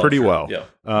very well, pretty well.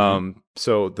 Yeah.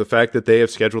 So the fact that they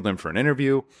have scheduled him for an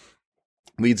interview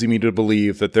leads me to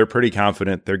believe that they're pretty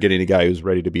confident they're getting a guy who's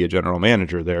ready to be a general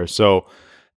manager there. So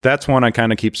that's one I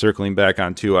kind of keep circling back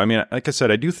on too. I mean, like I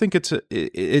said, I do think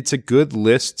it's a good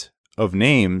list of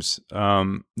names.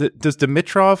 Does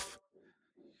Dimitrov...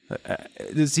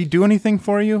 does he do anything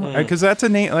for you? Because that's a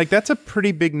name, that's a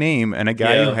pretty big name, and a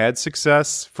guy who had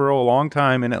success for a long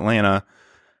time in Atlanta.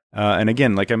 And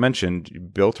again, like I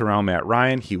mentioned, built around Matt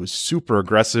Ryan. He was super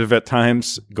aggressive at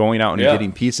times, going out and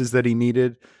getting pieces that he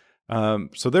needed.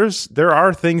 So there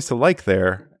are things to like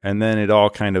there, and then it all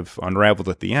kind of unraveled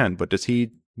at the end. But does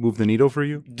he move the needle for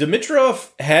you?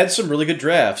 Dimitrov had some really good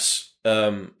drafts.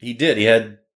 He did. He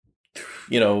had,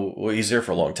 he's there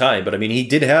for a long time, but I mean, he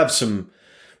did have some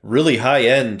really high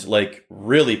end,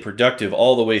 really productive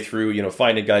all the way through,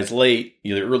 finding guys late.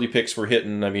 The early picks were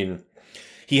hitting. I mean,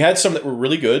 he had some that were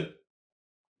really good.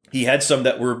 He had some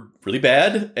that were really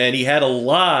bad. And he had a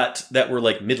lot that were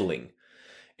middling.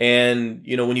 And,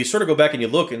 when you sort of go back and you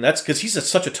look, and that's because he's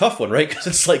such a tough one, right? Because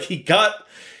it's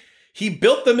he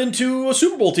built them into a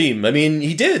Super Bowl team. I mean,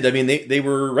 he did. I mean, they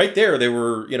were right there. They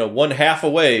were, one half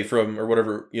away from, or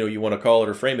whatever, you want to call it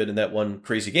or frame it in that one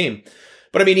crazy game.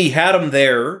 But I mean, he had them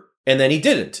there, and then he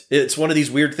didn't. It's one of these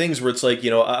weird things where it's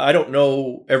I don't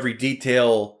know every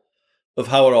detail of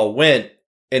how it all went,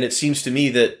 and it seems to me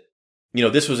that,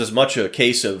 this was as much a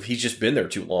case of he's just been there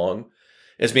too long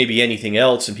as maybe anything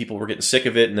else, and people were getting sick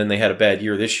of it, and then they had a bad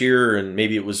year this year, and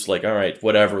maybe it was all right,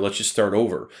 whatever, let's just start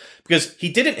over. Because he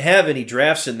didn't have any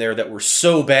drafts in there that were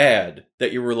so bad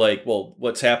that you were well,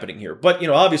 what's happening here? But,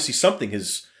 obviously something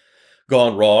has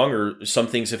gone wrong, or some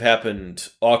things have happened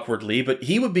awkwardly, but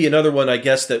he would be another one, I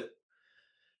guess, that,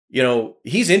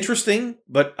 he's interesting,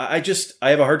 but I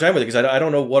have a hard time with it because I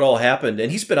don't know what all happened.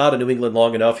 And he's been out of New England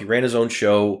long enough. He ran his own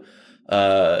show.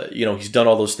 He's done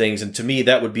all those things. And to me,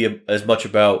 that would be as much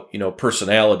about,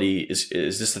 personality. Is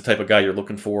this the type of guy you're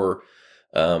looking for,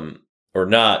 or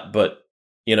not? But,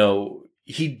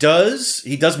 he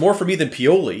does more for me than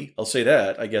Pioli. I'll say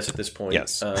that, I guess, at this point.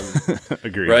 Yes.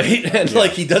 Agreed. Right. And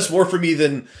he does more for me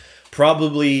than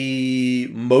probably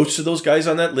most of those guys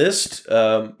on that list.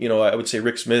 I would say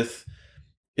Rick Smith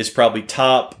is probably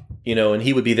top, and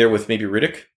he would be there with maybe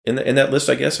Riddick in that list,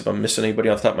 I guess, if I'm missing anybody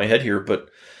off the top of my head here. But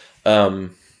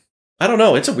I don't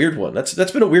know. It's a weird one. That's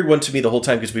been a weird one to me the whole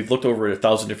time because we've looked over it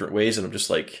 1,000 different ways, and I'm just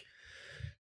like,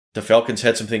 the Falcons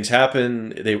had some things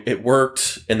happen. It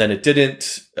worked, and then it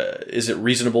didn't. Is it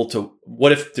reasonable to?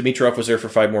 What if Dimitroff was there for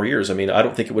 5 more years? I mean, I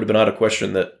don't think it would have been out of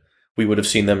question that we would have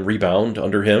seen them rebound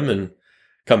under him and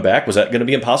come back. Was that going to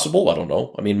be impossible? I don't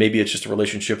know. I mean, maybe it's just a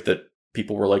relationship that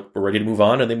people were ready to move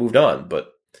on, and they moved on.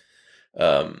 But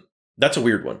that's a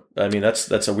weird one. I mean,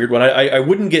 that's a weird one. I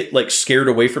wouldn't get scared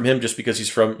away from him just because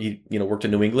he worked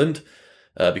in New England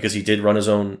because he did run his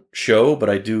own show. But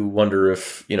I do wonder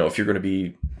if if you're going to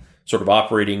be sort of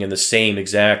operating in the same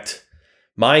exact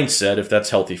mindset, if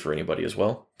that's healthy for anybody as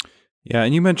well. Yeah,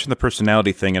 and you mentioned the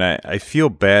personality thing, and I feel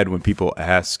bad when people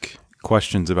ask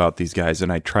questions about these guys,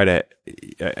 and I kind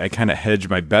of hedge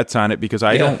my bets on it because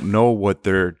I don't know what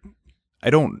they're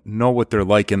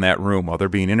like in that room while they're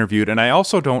being interviewed, and I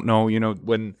also don't know,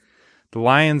 when the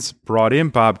Lions brought in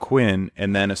Bob Quinn,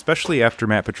 and then especially after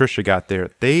Matt Patricia got there,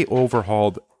 they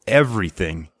overhauled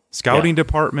everything, scouting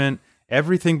department,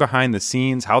 everything behind the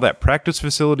scenes, how that practice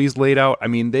facility is laid out. I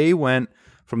mean, they went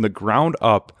from the ground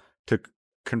up to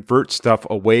convert stuff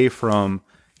away from,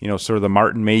 sort of the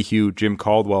Martin Mayhew, Jim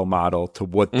Caldwell model to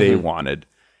what they wanted.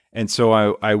 And so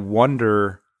I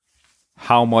wonder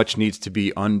how much needs to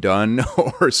be undone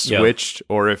or switched,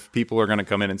 or if people are going to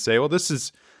come in and say, well,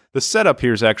 the setup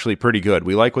here is actually pretty good.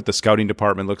 We like what the scouting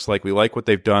department looks like. We like what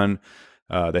they've done.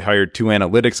 They hired 2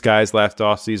 analytics guys last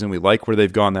offseason. We like where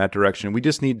they've gone that direction. We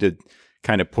just need to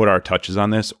kind of put our touches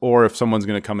on this. Or if someone's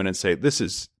going to come in and say, this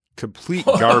is complete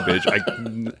garbage,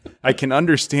 I can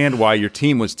understand why your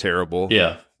team was terrible.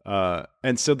 Yeah.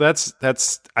 And so that's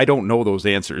I don't know those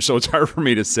answers. So it's hard for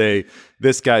me to say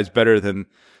this guy's better than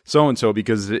so-and-so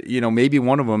because, maybe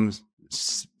one of them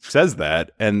says that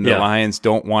and the Lions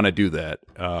don't want to do that.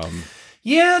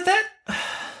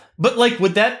 But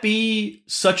would that be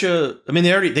such a? I mean,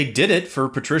 they did it for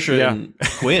Patricia and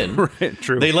Quinn. Right,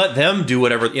 true. They let them do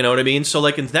whatever. You know what I mean? So,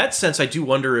 in that sense, I do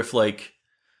wonder if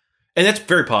and that's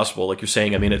very possible. Like you're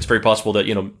saying, I mean, it's very possible that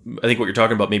I think what you're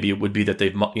talking about maybe it would be that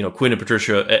they've Quinn and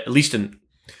Patricia, at least in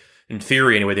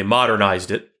theory anyway, they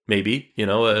modernized it. Maybe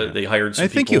they hired some. I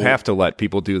think people. You have to let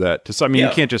people do that. You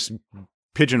can't just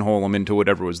pigeonhole them into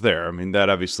whatever was there. I mean, that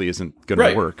obviously isn't going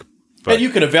to work. But, and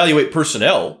you can evaluate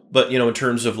personnel, but in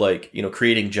terms of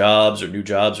creating jobs or new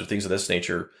jobs or things of this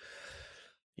nature,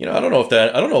 I don't know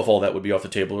if all that would be off the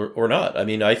table or not. I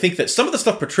mean, I think that some of the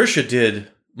stuff Patricia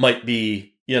did might be,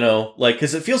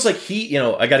 because it feels like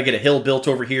I got to get a hill built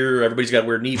over here. Everybody's got to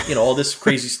wear knee, all this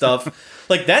crazy stuff,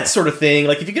 that sort of thing.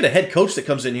 If you get a head coach that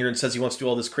comes in here and says he wants to do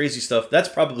all this crazy stuff, that's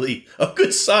probably a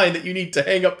good sign that you need to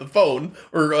hang up the phone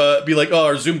or be like, oh,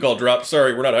 our Zoom call dropped.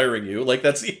 Sorry, we're not hiring you.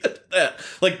 That's the end of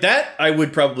that. That I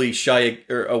would probably shy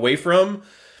away from.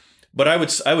 But I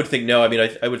would think no. I mean,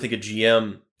 I would think a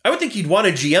GM. I would think you'd want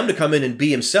a GM to come in and be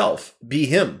himself, be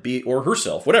him, or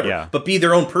herself, whatever. But be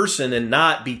their own person and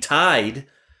not be tied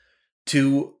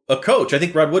to a coach. I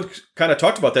think Rod Wood kind of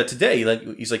talked about that today.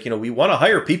 He's like, we want to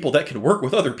hire people that can work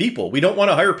with other people. We don't want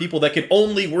to hire people that can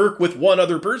only work with one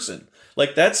other person.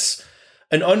 That's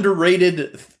an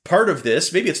underrated part of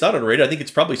this. Maybe it's not underrated. I think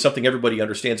it's probably something everybody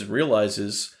understands and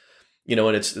realizes.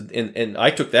 And I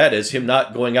took that as him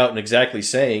not going out and exactly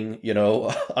saying,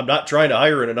 I'm not trying to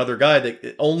hire another guy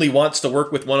that only wants to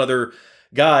work with one other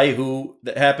guy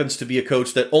that happens to be a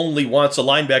coach that only wants a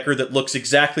linebacker that looks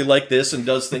exactly like this and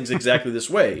does things exactly this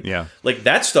way. Yeah.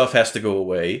 That stuff has to go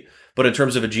away. But in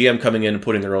terms of a GM coming in and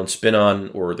putting their own spin on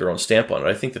or their own stamp on it,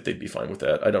 I think that they'd be fine with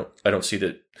that. I don't see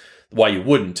that why you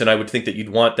wouldn't. And I would think that you'd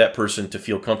want that person to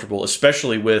feel comfortable,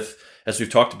 especially with, as we've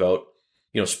talked about,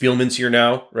 Spielman's here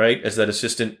now, right? As that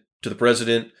assistant to the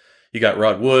president. You got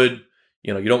Rod Wood.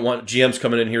 You don't want GMs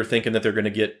coming in here thinking that they're going to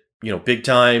get, big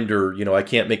timed or, I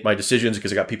can't make my decisions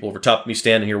because I got people over top of me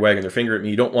standing here wagging their finger at me.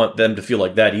 You don't want them to feel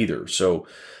like that either. So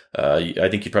I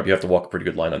think you probably have to walk a pretty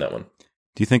good line on that one.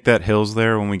 Do you think that Hill's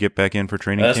there when we get back in for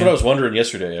training That's camp? what I was wondering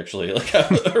yesterday, actually.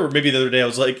 Or maybe the other day I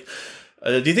was like,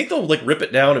 do you think they'll rip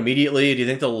it down immediately? Do you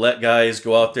think they'll let guys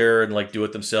go out there and do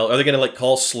it themselves? Are they going to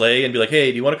call Slay and be like,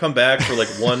 hey, do you want to come back for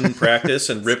one practice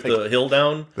and rip the hill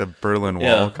down? The Berlin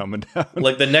Wall coming down.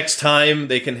 The next time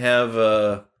they can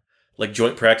have like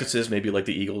joint practices, maybe like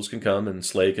the Eagles can come and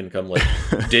Slay can come like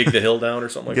dig the hill down or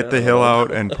something like Get that. the hill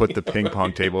out and put the ping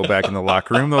pong table back in the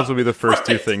locker room. Those will be the first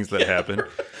two things that happen.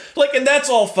 Like, and that's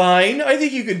all fine. I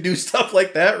think you can do stuff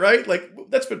like that, right? Like,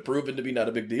 that's been proven to be not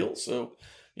a big deal. So,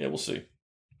 yeah, we'll see.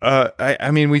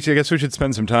 I mean, I guess we should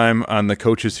spend some time on the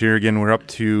coaches here. Again, we're up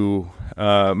to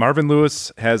Marvin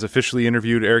Lewis has officially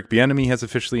interviewed. Eric Bieniemy has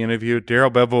officially interviewed.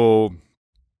 Darrell Bevell,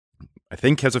 I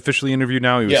think, has officially interviewed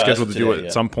now. He was scheduled to do it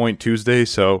at some point Tuesday.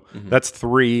 So that's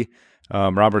 3.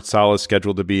 Robert Saleh is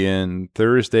scheduled to be in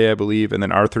Thursday, I believe. And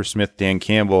then Arthur Smith, Dan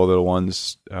Campbell are the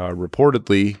ones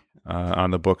reportedly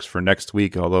on the books for next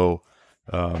week, although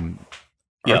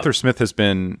Arthur Smith has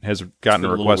gotten a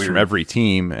request from every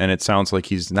team, and it sounds like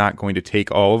he's not going to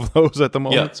take all of those at the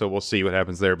moment. So we'll see what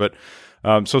happens there. But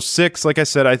so 6, like I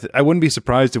said, I wouldn't be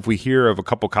surprised if we hear of a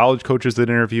couple college coaches that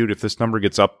interviewed. If this number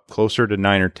gets up closer to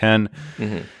 9 or 10,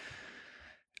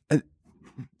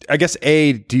 I guess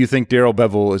do you think Darrell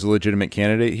Bevell is a legitimate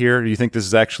candidate here? Do you think this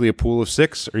is actually a pool of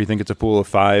 6, or do you think it's a pool of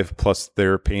 5 plus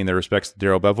they're paying their respects to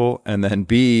Darrell Bevell? And then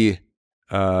B,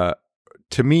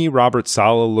 to me, Robert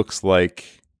Saleh looks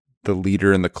like the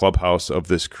leader in the clubhouse of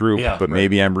this group, but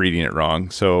maybe I'm reading it wrong.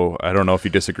 So I don't know if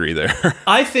you disagree there.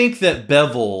 I think that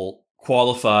Bevell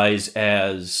qualifies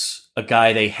as a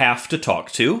guy they have to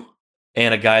talk to,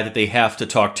 and a guy that they have to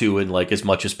talk to in like as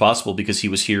much as possible because he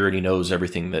was here and he knows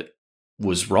everything that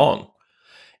was wrong.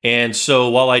 And so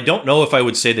while I don't know if I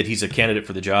would say that he's a candidate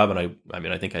for the job, and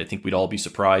I think we'd all be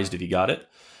surprised if he got it.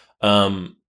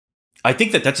 I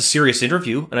think that that's a serious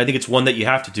interview, and I think it's one that you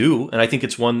have to do. And I think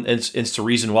it's one, it's the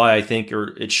reason why I think,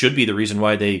 or it should be the reason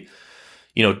why they,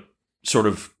 sort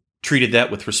of treated that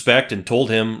with respect and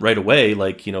told him right away,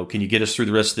 like, can you get us through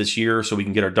the rest of this year so we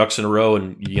can get our ducks in a row,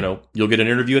 and, you'll get an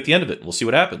interview at the end of it, and we'll see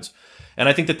what happens. And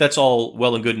I think that that's all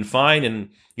well and good and fine. And,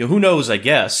 who knows, I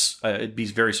guess, it'd be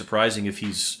very surprising if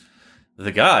he's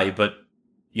the guy, but,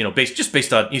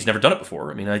 based on, he's never done it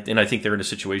before. I mean, I think they're in a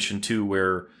situation too,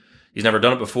 where he's never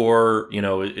done it before.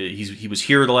 He was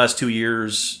here the last 2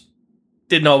 years,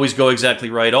 didn't always go exactly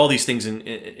right. All these things, and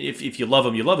if you love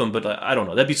him, you love him. But I don't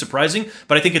know. That'd be surprising.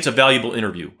 But I think it's a valuable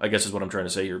interview, I guess is what I'm trying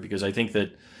to say here, because I think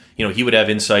that he would have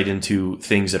insight into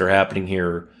things that are happening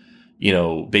here,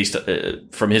 based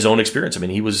from his own experience. I mean,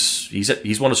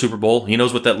 he's won a Super Bowl. He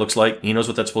knows what that looks like. He knows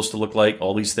what that's supposed to look like.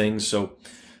 All these things. So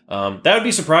that would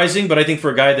be surprising. But I think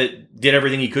for a guy that did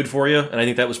everything he could for you, and I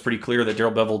think that was pretty clear that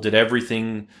Darrell Bevell did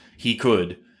everything he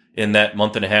could in that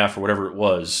month and a half or whatever it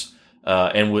was.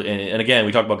 And again,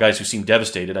 we talk about guys who seem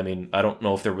devastated. I mean, I don't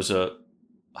know if there was a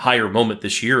higher moment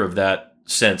this year of that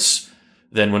sense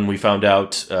than when we found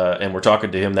out, and we're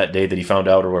talking to him that day that he found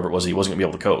out, or whatever it was, he wasn't going to be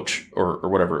able to coach, or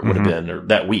whatever it would have been, or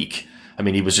that week. I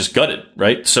mean, he was just gutted,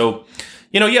 right? So,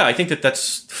 I think that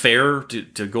that's fair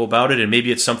to go about it, and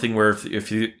maybe it's something where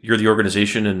if you're the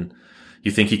organization and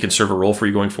you think he can serve a role for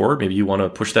you going forward, maybe you want to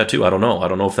push that too. I don't know. I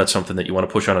don't know if that's something that you want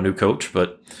to push on a new coach,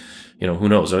 but who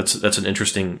knows? That's an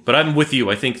interesting. But I'm with you.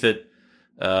 I think that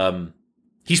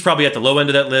he's probably at the low end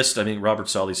of that list. I mean, Robert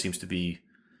Saleh seems to be.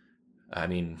 I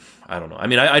mean, I don't know. I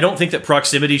mean, I don't think that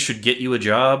proximity should get you a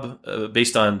job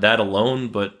based on that alone.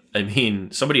 But I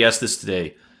mean, somebody asked this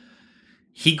today.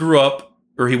 He grew up,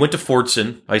 or he went to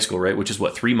Fordson High School, right? Which is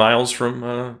 3 miles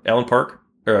from Allen Park,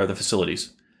 or the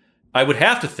facilities. I would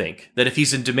have to think that if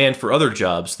he's in demand for other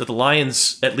jobs, that the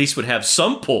Lions at least would have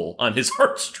some pull on his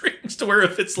heartstrings, to where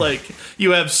if it's like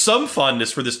you have some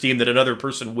fondness for this team that another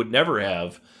person would never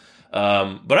have.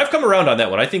 But I've come around on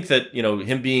that one. I think that,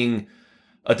 him being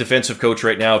a defensive coach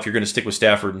right now, if you're going to stick with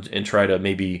Stafford and try to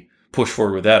maybe push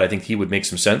forward with that, I think he would make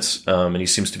some sense. And he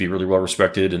seems to be really well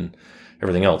respected and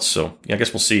everything else. So yeah, I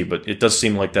guess we'll see. But it does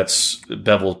seem like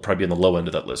Bevell probably in the low end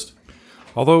of that list.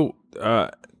 Although,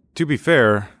 to be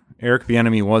fair, Eric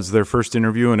Bieniemy was their first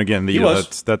interview, and again,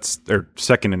 that's their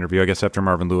second interview, I guess, after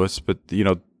Marvin Lewis. But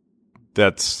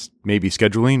that's maybe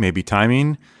scheduling, maybe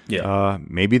timing. Yeah,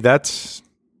 maybe that's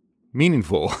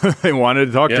meaningful. They wanted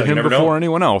to talk to him before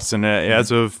anyone else, and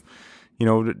as of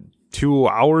 2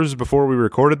 hours before we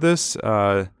recorded this,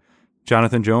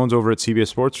 Jonathan Jones over at CBS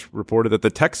Sports reported that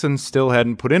the Texans still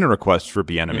hadn't put in a request for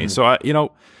Bieniemy. So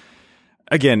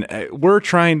again, we're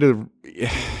trying to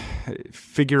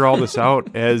figure all this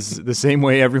out as the same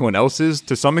way everyone else is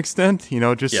to some extent,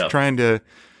 trying to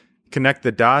connect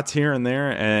the dots here and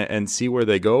there and see where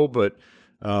they go. But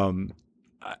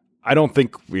I don't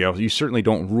think, you certainly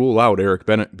don't rule out Eric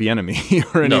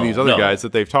Bieniemy or any of these other guys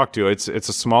that they've talked to. It's a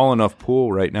small enough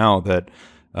pool right now that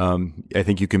I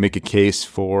think you can make a case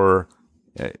for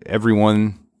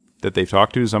everyone that they've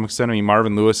talked to some extent. I mean,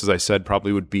 Marvin Lewis, as I said,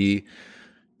 probably would be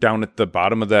down at the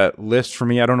bottom of that list for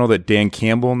me. I don't know that Dan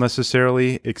Campbell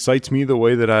necessarily excites me the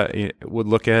way that I would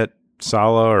look at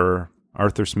Saleh or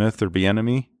Arthur Smith or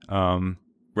Bieniemy.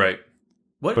 Right.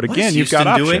 But again, you've got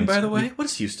options. Doing, by the way? What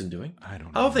is Houston doing? I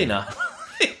don't know. How have they not?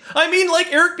 I mean,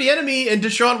 like Eric Bieniemy and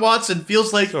Deshaun Watson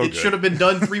feels like it should have been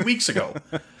done 3 weeks ago.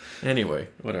 Anyway,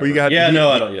 whatever. I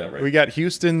don't. Yeah, right. We got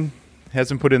Houston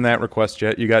hasn't put in that request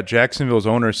yet. You got Jacksonville's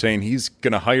owner saying he's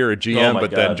going to hire a GM,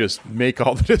 then just make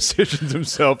all the decisions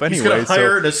himself anyway. He's going to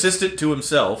hire an assistant to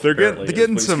himself. They're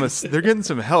getting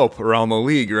some help around the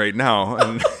league right now,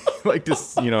 and like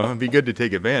this, it'd be good to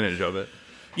take advantage of it.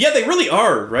 Yeah, they really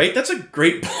are, right? That's a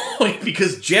great point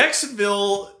because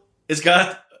Jacksonville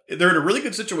they're in a really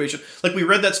good situation. Like we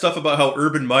read that stuff about how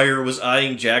Urban Meyer was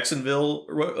eyeing Jacksonville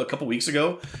a couple weeks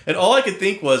ago. And all I could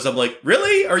think was, I'm like,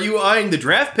 really? Are you eyeing the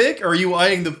draft pick? Or are you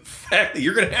eyeing the fact that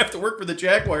you're going to have to work for the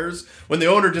Jaguars when the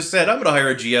owner just said, I'm going to hire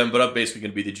a GM, but I'm basically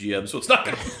going to be the GM. So it's not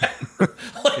going to matter.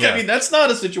 I mean, that's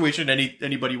not a situation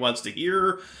anybody wants to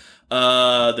hear.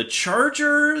 The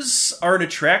Chargers are an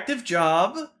attractive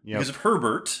job because of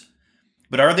Herbert.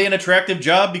 But are they an attractive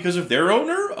job because of their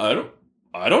owner?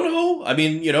 I don't know. I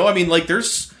mean,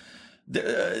 it's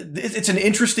an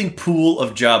interesting pool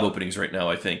of job openings right now,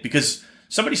 I think, because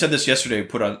somebody said this yesterday,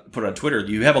 put on Twitter.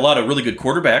 You have a lot of really good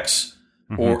quarterbacks,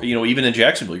 or even in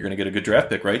Jacksonville, you're going to get a good draft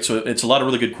pick, right? So it's a lot of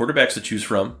really good quarterbacks to choose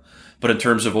from. But in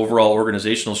terms of overall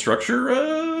organizational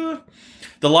structure,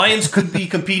 the Lions could be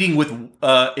competing with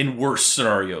in worse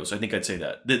scenarios. I think I'd say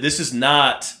that. This is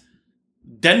not.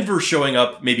 Denver showing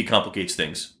up maybe complicates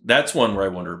things. That's one where I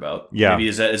wonder about. Yeah. Maybe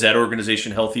is that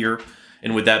organization healthier?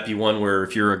 And would that be one where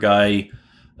if you're a guy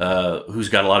who's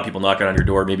got a lot of people knocking on your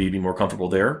door, maybe you'd be more comfortable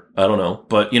there? I don't know.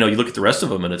 But, you look at the rest of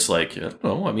them and it's like, I don't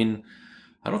know. I mean,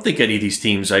 I don't think any of these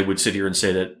teams, I would sit here and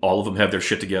say that all of them have their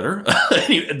shit together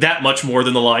that much more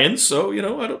than the Lions. So,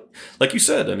 I don't, like you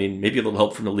said, I mean, maybe a little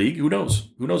help from the league. Who knows?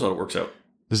 Who knows how it works out?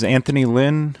 Does Anthony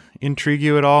Lynn intrigue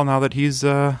you at all now that he's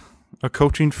a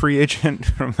coaching free agent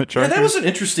from the Chargers? Yeah, that was an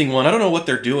interesting one. I don't know what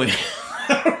they're doing.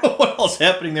 I don't know what else is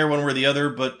happening there one way or the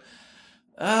other, but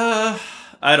I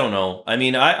don't know. I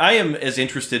mean, I am as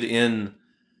interested in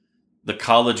the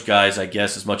college guys, I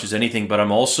guess, as much as anything, but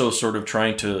I'm also sort of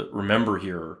trying to remember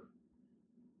here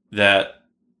that,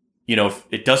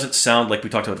 it doesn't sound like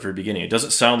we talked about at the very beginning. It doesn't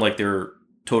sound like they're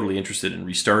totally interested in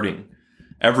restarting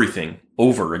everything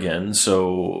over again.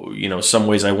 So, some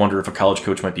ways I wonder if a college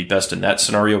coach might be best in that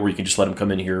scenario where you can just let him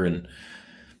come in here and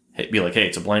be like, hey,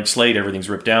 it's a blank slate. Everything's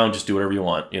ripped down. Just do whatever you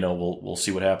want. We'll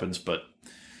see what happens. But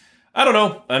I don't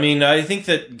know. I mean, I think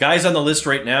that guys on the list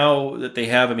right now that they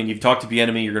have, I mean, you've talked to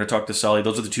Bieniemy, you're going to talk to Saleh.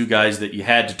 Those are the two guys that you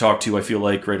had to talk to, I feel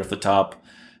like, right off the top.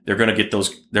 They're going to get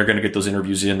those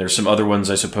interviews in. There's some other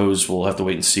ones, I suppose, we'll have to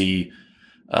wait and see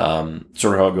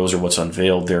sort of how it goes or what's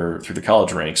unveiled there through the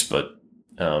college ranks. But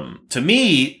to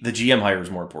me, the GM hire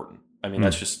is more important. I mean,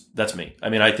 that's me. I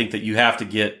mean, I think that you have to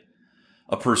get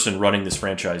a person running this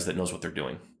franchise that knows what they're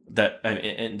doing.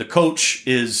 And the coach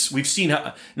is, we've seen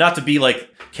how, not to be like,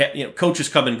 coaches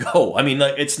come and go. I mean,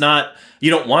 like, it's not, you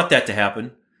don't want that to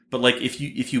happen, but like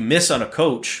if you miss on a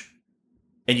coach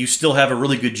and you still have a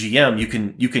really good GM,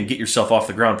 you can get yourself off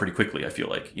the ground pretty quickly. I feel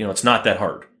like, it's not that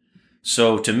hard.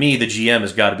 So to me, the GM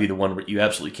has got to be the one where you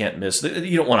absolutely can't miss.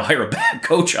 You don't want to hire a bad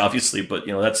coach, obviously, but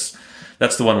that's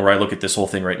the one where I look at this whole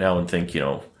thing right now and think,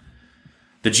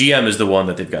 the GM is the one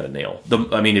that they've got to nail.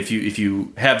 I mean, if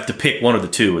you have to pick one of the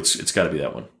two, it's got to be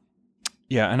that one.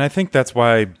 Yeah, and I think that's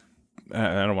why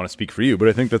I don't want to speak for you, but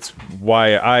I think that's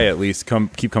why I at least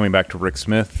keep coming back to Rick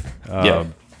Smith.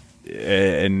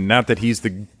 And not that he's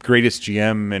the greatest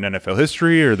GM in NFL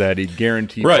history or that he'd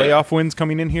guarantee playoff wins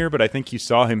coming in here, but I think you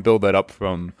saw him build that up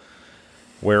from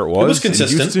where it was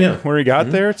consistent, in Houston, where he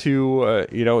got there to,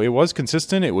 it was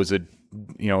consistent. It was a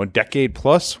decade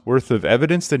plus worth of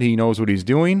evidence that he knows what he's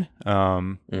doing.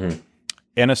 And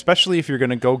especially if you're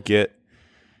going to go get,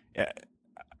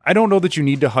 I don't know that you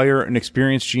need to hire an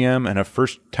experienced GM and a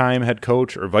first-time head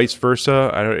coach or vice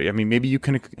versa. I mean, maybe you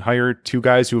can hire two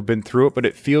guys who have been through it, but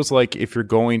it feels like if you're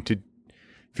going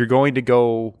to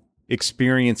go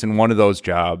experience in one of those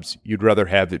jobs, you'd rather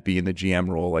have it be in the GM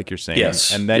role, like you're saying.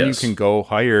 Yes. And then you can go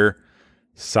hire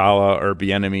Saleh or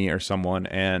Bieniemy or someone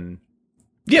and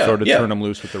turn them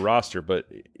loose with the roster. But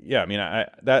yeah, I mean,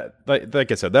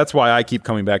 like I said, that's why I keep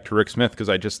coming back to Rick Smith, because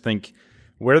I just think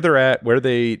where they're at,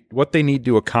 what they need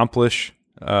to accomplish,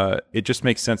 it just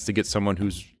makes sense to get someone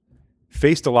who's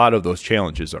faced a lot of those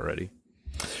challenges already.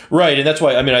 Right, and that's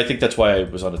why. I mean, I think that's why I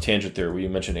was on a tangent there where you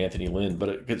mentioned Anthony Lynn,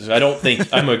 but because I don't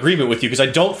think I'm in agreement with you, because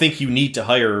I don't think you need to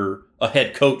hire a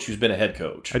head coach who's been a head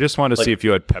coach. I just wanted to see if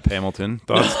you had Pep Hamilton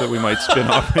thoughts that we might spin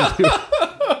off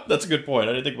into. That's a good point.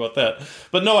 I didn't think about that.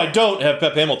 But no, I don't have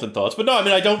Pep Hamilton thoughts. But no, I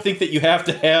mean, I don't think that you have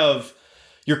to have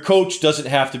your coach doesn't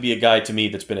have to be a guy to me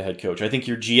that's been a head coach. I think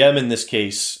your GM in this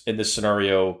case, in this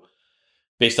scenario,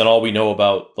 based on all we know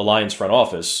about the Lions front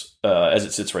office as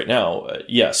it sits right now,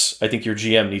 yes, I think your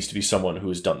GM needs to be someone who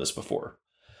has done this before,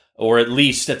 or at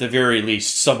the very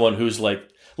least, someone who's like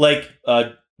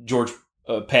George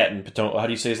Patton. How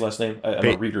do you say his last name? I'm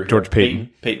a reader here. George Payton.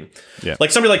 Payton. Yeah.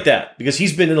 Like somebody like that, because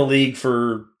he's been in the league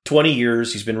for 20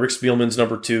 years. He's been Rick Spielman's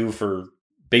number 2 for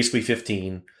basically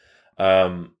 15.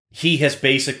 He has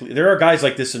basically, there are guys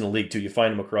like this in the league too. You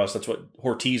find them across. That's what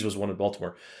Ortiz was one in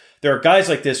Baltimore. There are guys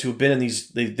like this who've been in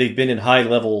they've been in high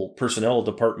level personnel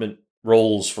department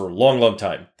roles for a long, long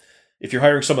time. If you're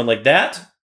hiring someone like that,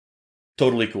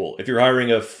 totally cool. If you're hiring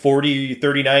a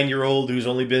 39-year-old who's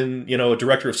only been, a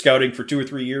director of scouting for 2 or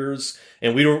 3 years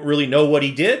and we don't really know what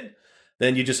he did,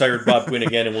 then you just hired Bob Quinn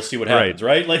again and we'll see what happens,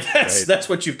 right? Like that's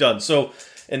what you've done. So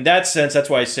in that sense, that's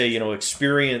why I say,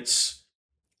 experience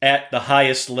at the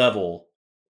highest level,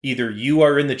 either you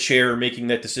are in the chair making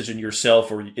that decision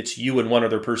yourself or it's you and one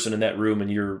other person in that room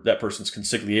and you're that person's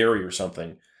consigliere or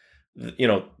something.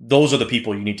 Those are the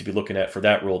people you need to be looking at for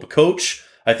that role. The coach,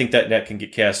 I think that net can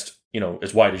get cast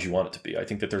as wide as you want it to be. I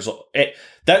think that there's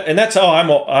that, and that's how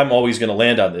I'm always going to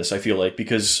land on this. I feel like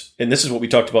because this is what we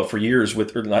talked about for years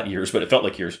or not years, but it felt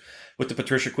like years with the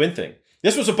Patricia Quinn thing.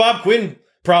 This was a Bob Quinn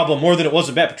problem more than it was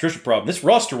a Matt Patricia problem. This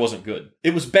roster wasn't good.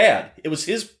 It was bad. It was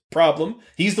his problem.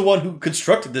 He's the one who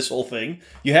constructed this whole thing.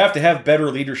 You have to have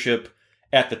better leadership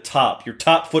at the top. Your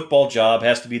top football job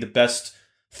has to be the best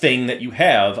thing that you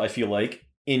have. I feel like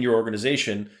in your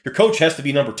organization, your coach has to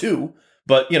be number 2.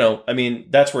 But,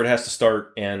 that's where it has to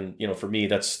start. And, for me,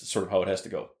 that's sort of how it has to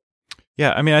go.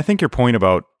 Yeah. I mean, I think your point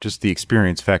about just the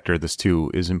experience factor of this too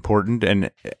is important.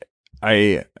 And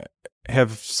I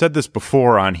have said this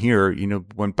before on here,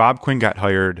 when Bob Quinn got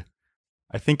hired,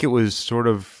 I think it was sort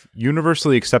of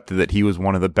universally accepted that he was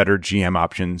one of the better GM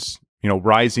options,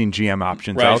 rising GM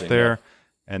options out there.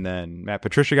 Yeah. And then Matt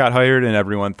Patricia got hired and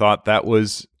everyone thought that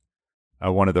was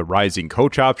one of the rising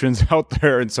coach options out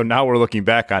there. And so now we're looking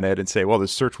back on it and say, well, the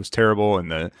search was terrible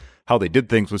and how they did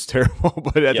things was terrible.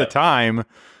 But at the time,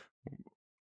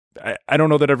 I don't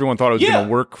know that everyone thought it was going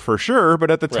to work for sure. But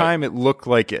at the time, it looked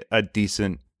like a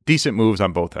decent moves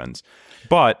on both ends.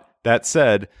 But that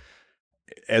said,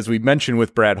 as we mentioned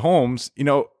with Brad Holmes,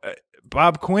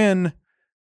 Bob Quinn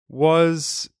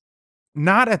was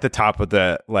not at the top of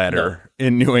the ladder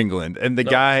in New England. And the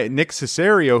guy, Nick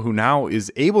Cesario, who now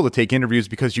is able to take interviews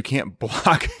because you can't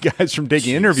block guys from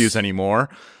taking interviews anymore,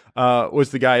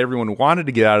 was the guy everyone wanted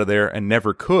to get out of there and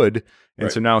never could.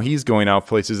 And so now he's going out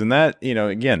places. And that,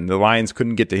 again, the Lions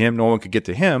couldn't get to him. No one could get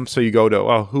to him. So you go to,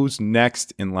 well, who's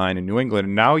next in line in New England?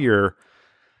 And now you're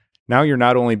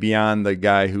not only beyond the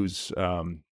guy who's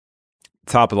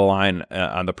top of the line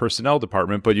on the personnel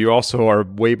department, but you also are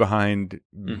way behind.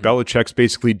 Belichick's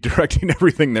basically directing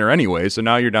everything there anyway. So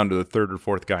now you're down to the 3rd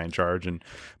or 4th guy in charge.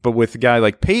 But with a guy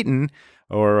like Peyton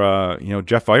or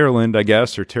Jeff Ireland, I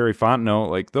guess, or Terry Fontenot,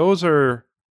 like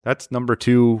that's number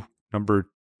 2, number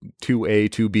 2A,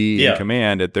 2B in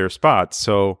command at their spots.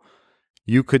 So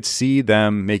you could see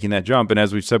them making that jump. And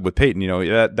as we've said with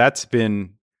Peyton, that's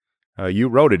been. You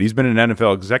wrote it. He's been an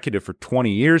NFL executive for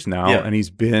 20 years now, and he's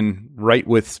been right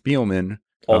with Spielman,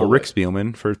 Rick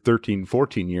Spielman, for 13,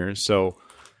 14 years. So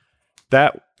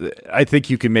that I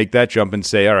think you can make that jump and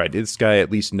say, all right, this guy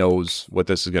at least knows what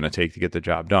this is going to take to get the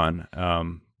job done.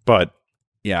 But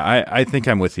yeah, I think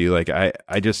I'm with you. Like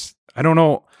I don't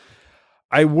know.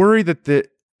 I worry that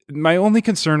my only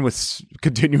concern with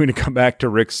continuing to come back to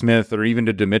Rick Smith or even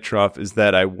to Dimitroff is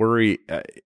that I worry.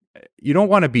 You don't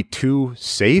want to be too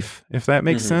safe, if that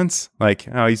makes sense. Like,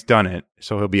 oh, he's done it,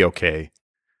 so he'll be okay.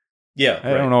 Yeah.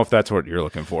 I don't know if that's what you're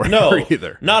looking for. No,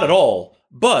 either. Not at all.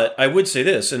 But I would say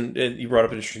this, and you brought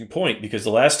up an interesting point, because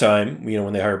the last time,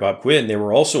 when they hired Bob Quinn, they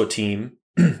were also a team,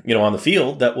 on the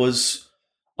field that was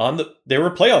they were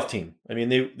a playoff team. I mean,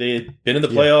 they had been in the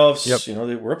playoffs. Yep.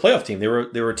 They were a playoff team. They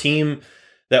were a team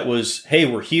that was, hey,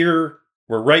 we're here.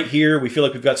 We're right here. We feel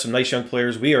like we've got some nice young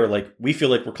players. We feel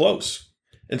like we're close.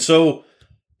 And so,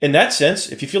 in that sense,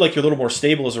 if you feel like you're a little more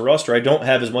stable as a roster, I don't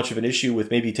have as much of an issue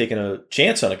with maybe taking a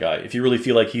chance on a guy. If you really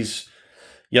feel like he's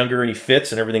younger and he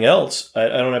fits and everything else, I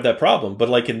don't have that problem. But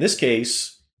like in this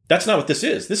case, that's not what this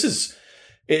is.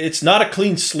 It's not a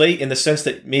clean slate in the sense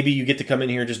that maybe you get to come in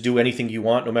here and just do anything you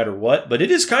want no matter what. But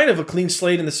it is kind of a clean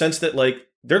slate in the sense that like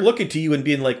they're looking to you and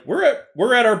being like, we're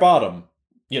at our bottom,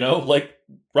 like.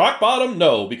 Rock bottom?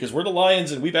 No, because we're the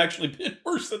Lions and we've actually been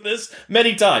worse than this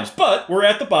many times. But we're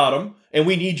at the bottom and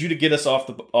we need you to get us off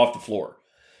the floor.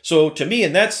 So to me,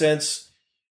 in that sense,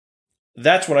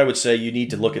 that's when I would say you need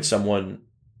to look at someone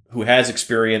who has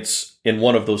experience in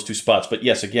one of those two spots. But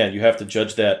yes, again, you have to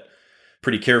judge that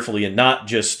pretty carefully and not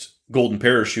just golden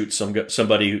parachute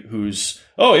somebody who's,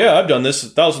 oh yeah, I've done this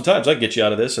 1,000 times, I can get you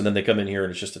out of this, and then they come in here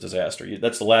and it's just a disaster.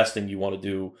 That's the last thing you want to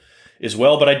do as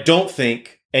well. But I don't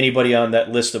think anybody on that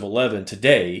list of 11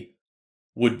 today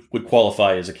would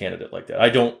qualify as a candidate like that. I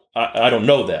don't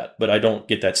know that, but I don't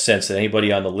get that sense that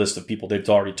anybody on the list of people they've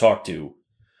already talked to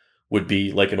would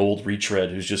be like an old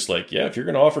retread who's just like, yeah, if you're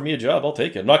going to offer me a job, I'll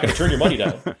take it. I'm not going to turn your money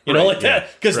down. You know, like that.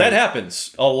 Because that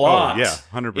happens a lot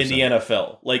 100%. In the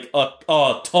NFL. Like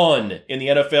a ton in the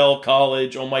NFL,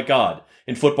 college. Oh, my God.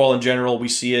 In football in general, we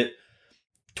see it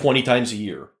 20 times a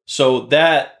year. So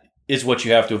that is what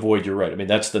you have to avoid. You're right. I mean,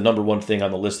 that's the number one thing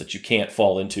on the list that you can't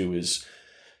fall into is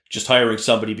just hiring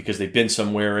somebody because they've been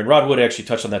somewhere. And Rod Wood actually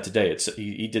touched on that today.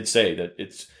 He did say that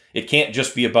it can't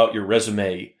just be about your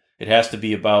resume. It has to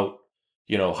be about,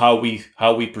 you know, how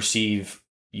we perceive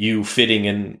you fitting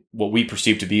in what we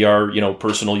perceive to be our, you know,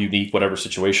 personal, unique, whatever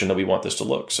situation that we want this to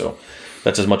look. So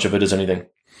that's as much of it as anything.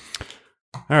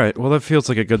 All right. Well, that feels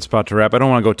like a good spot to wrap. I don't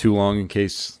want to go too long in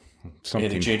case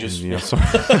something changes. You know,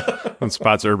 on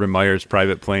spots Urban Meyer's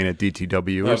private plane at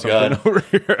DTW or something over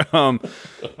here.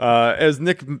 As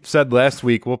Nick said last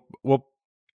week, we'll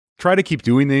try to keep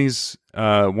doing these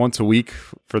once a week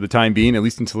for the time being, at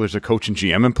least until there's a coach and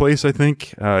GM in place, I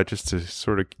think, just to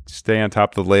sort of stay on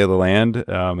top of the lay of the land.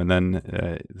 And then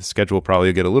the schedule will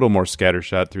probably get a little more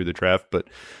scattershot through the draft. But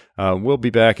we'll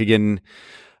be back again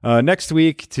next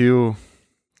week to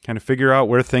kind of figure out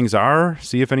where things are,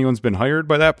 see if anyone's been hired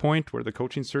by that point, where the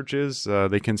coaching search is.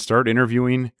 They can start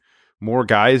interviewing more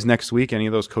guys next week. Any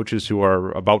of those coaches who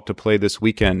are about to play this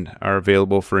weekend are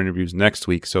available for interviews next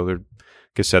week. So like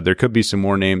I said, there could be some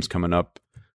more names coming up,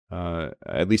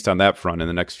 at least on that front in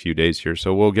the next few days here.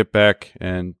 So we'll get back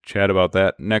and chat about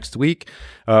that next week.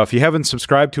 If you haven't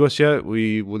subscribed to us yet,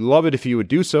 we would love it if you would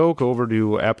do so. Go over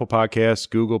to Apple Podcasts,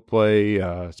 Google Play,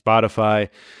 Spotify.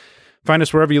 Find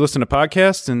us wherever you listen to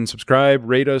podcasts and subscribe,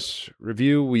 rate us,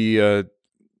 review. We,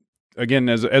 again,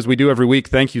 as we do every week,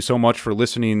 thank you so much for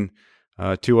listening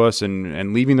to us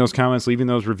and leaving those comments, leaving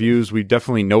those reviews. We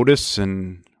definitely notice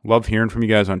and love hearing from you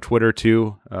guys on Twitter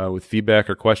too, with feedback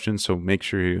or questions. So make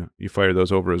sure you fire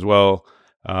those over as well.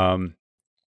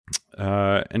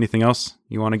 Anything else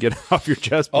you want to get off your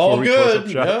chest before we close up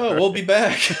shop? No, we'll be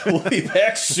back. We'll be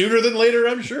back sooner than later,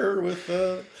 I'm sure, with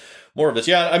more of this.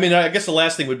 Yeah, I mean, I guess the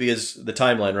last thing would be is the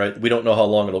timeline, right? We don't know how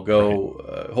long it'll go.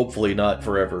 Right. Hopefully not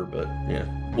forever, but yeah,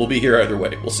 we'll be here either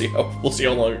way. We'll see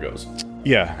how long it goes.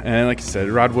 Yeah, and like I said,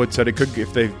 Rod Wood said it could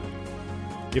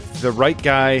if the right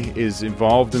guy is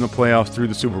involved in the playoffs through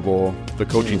the Super Bowl, the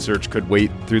coaching search could wait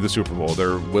through the Super Bowl.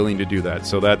 They're willing to do that.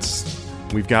 So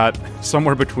we've got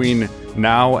somewhere between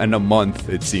now and a month,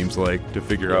 it seems like, to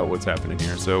figure out what's happening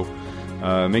here. So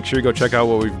make sure you go check out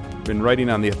what we've been writing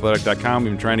on theathletic.com.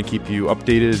 We've been trying to keep you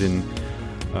updated and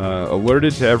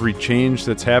alerted to every change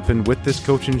that's happened with this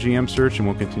coach and GM search, and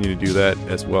we'll continue to do that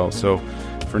as well. So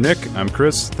for Nick, I'm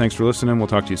Chris. Thanks for listening. We'll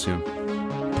talk to you soon.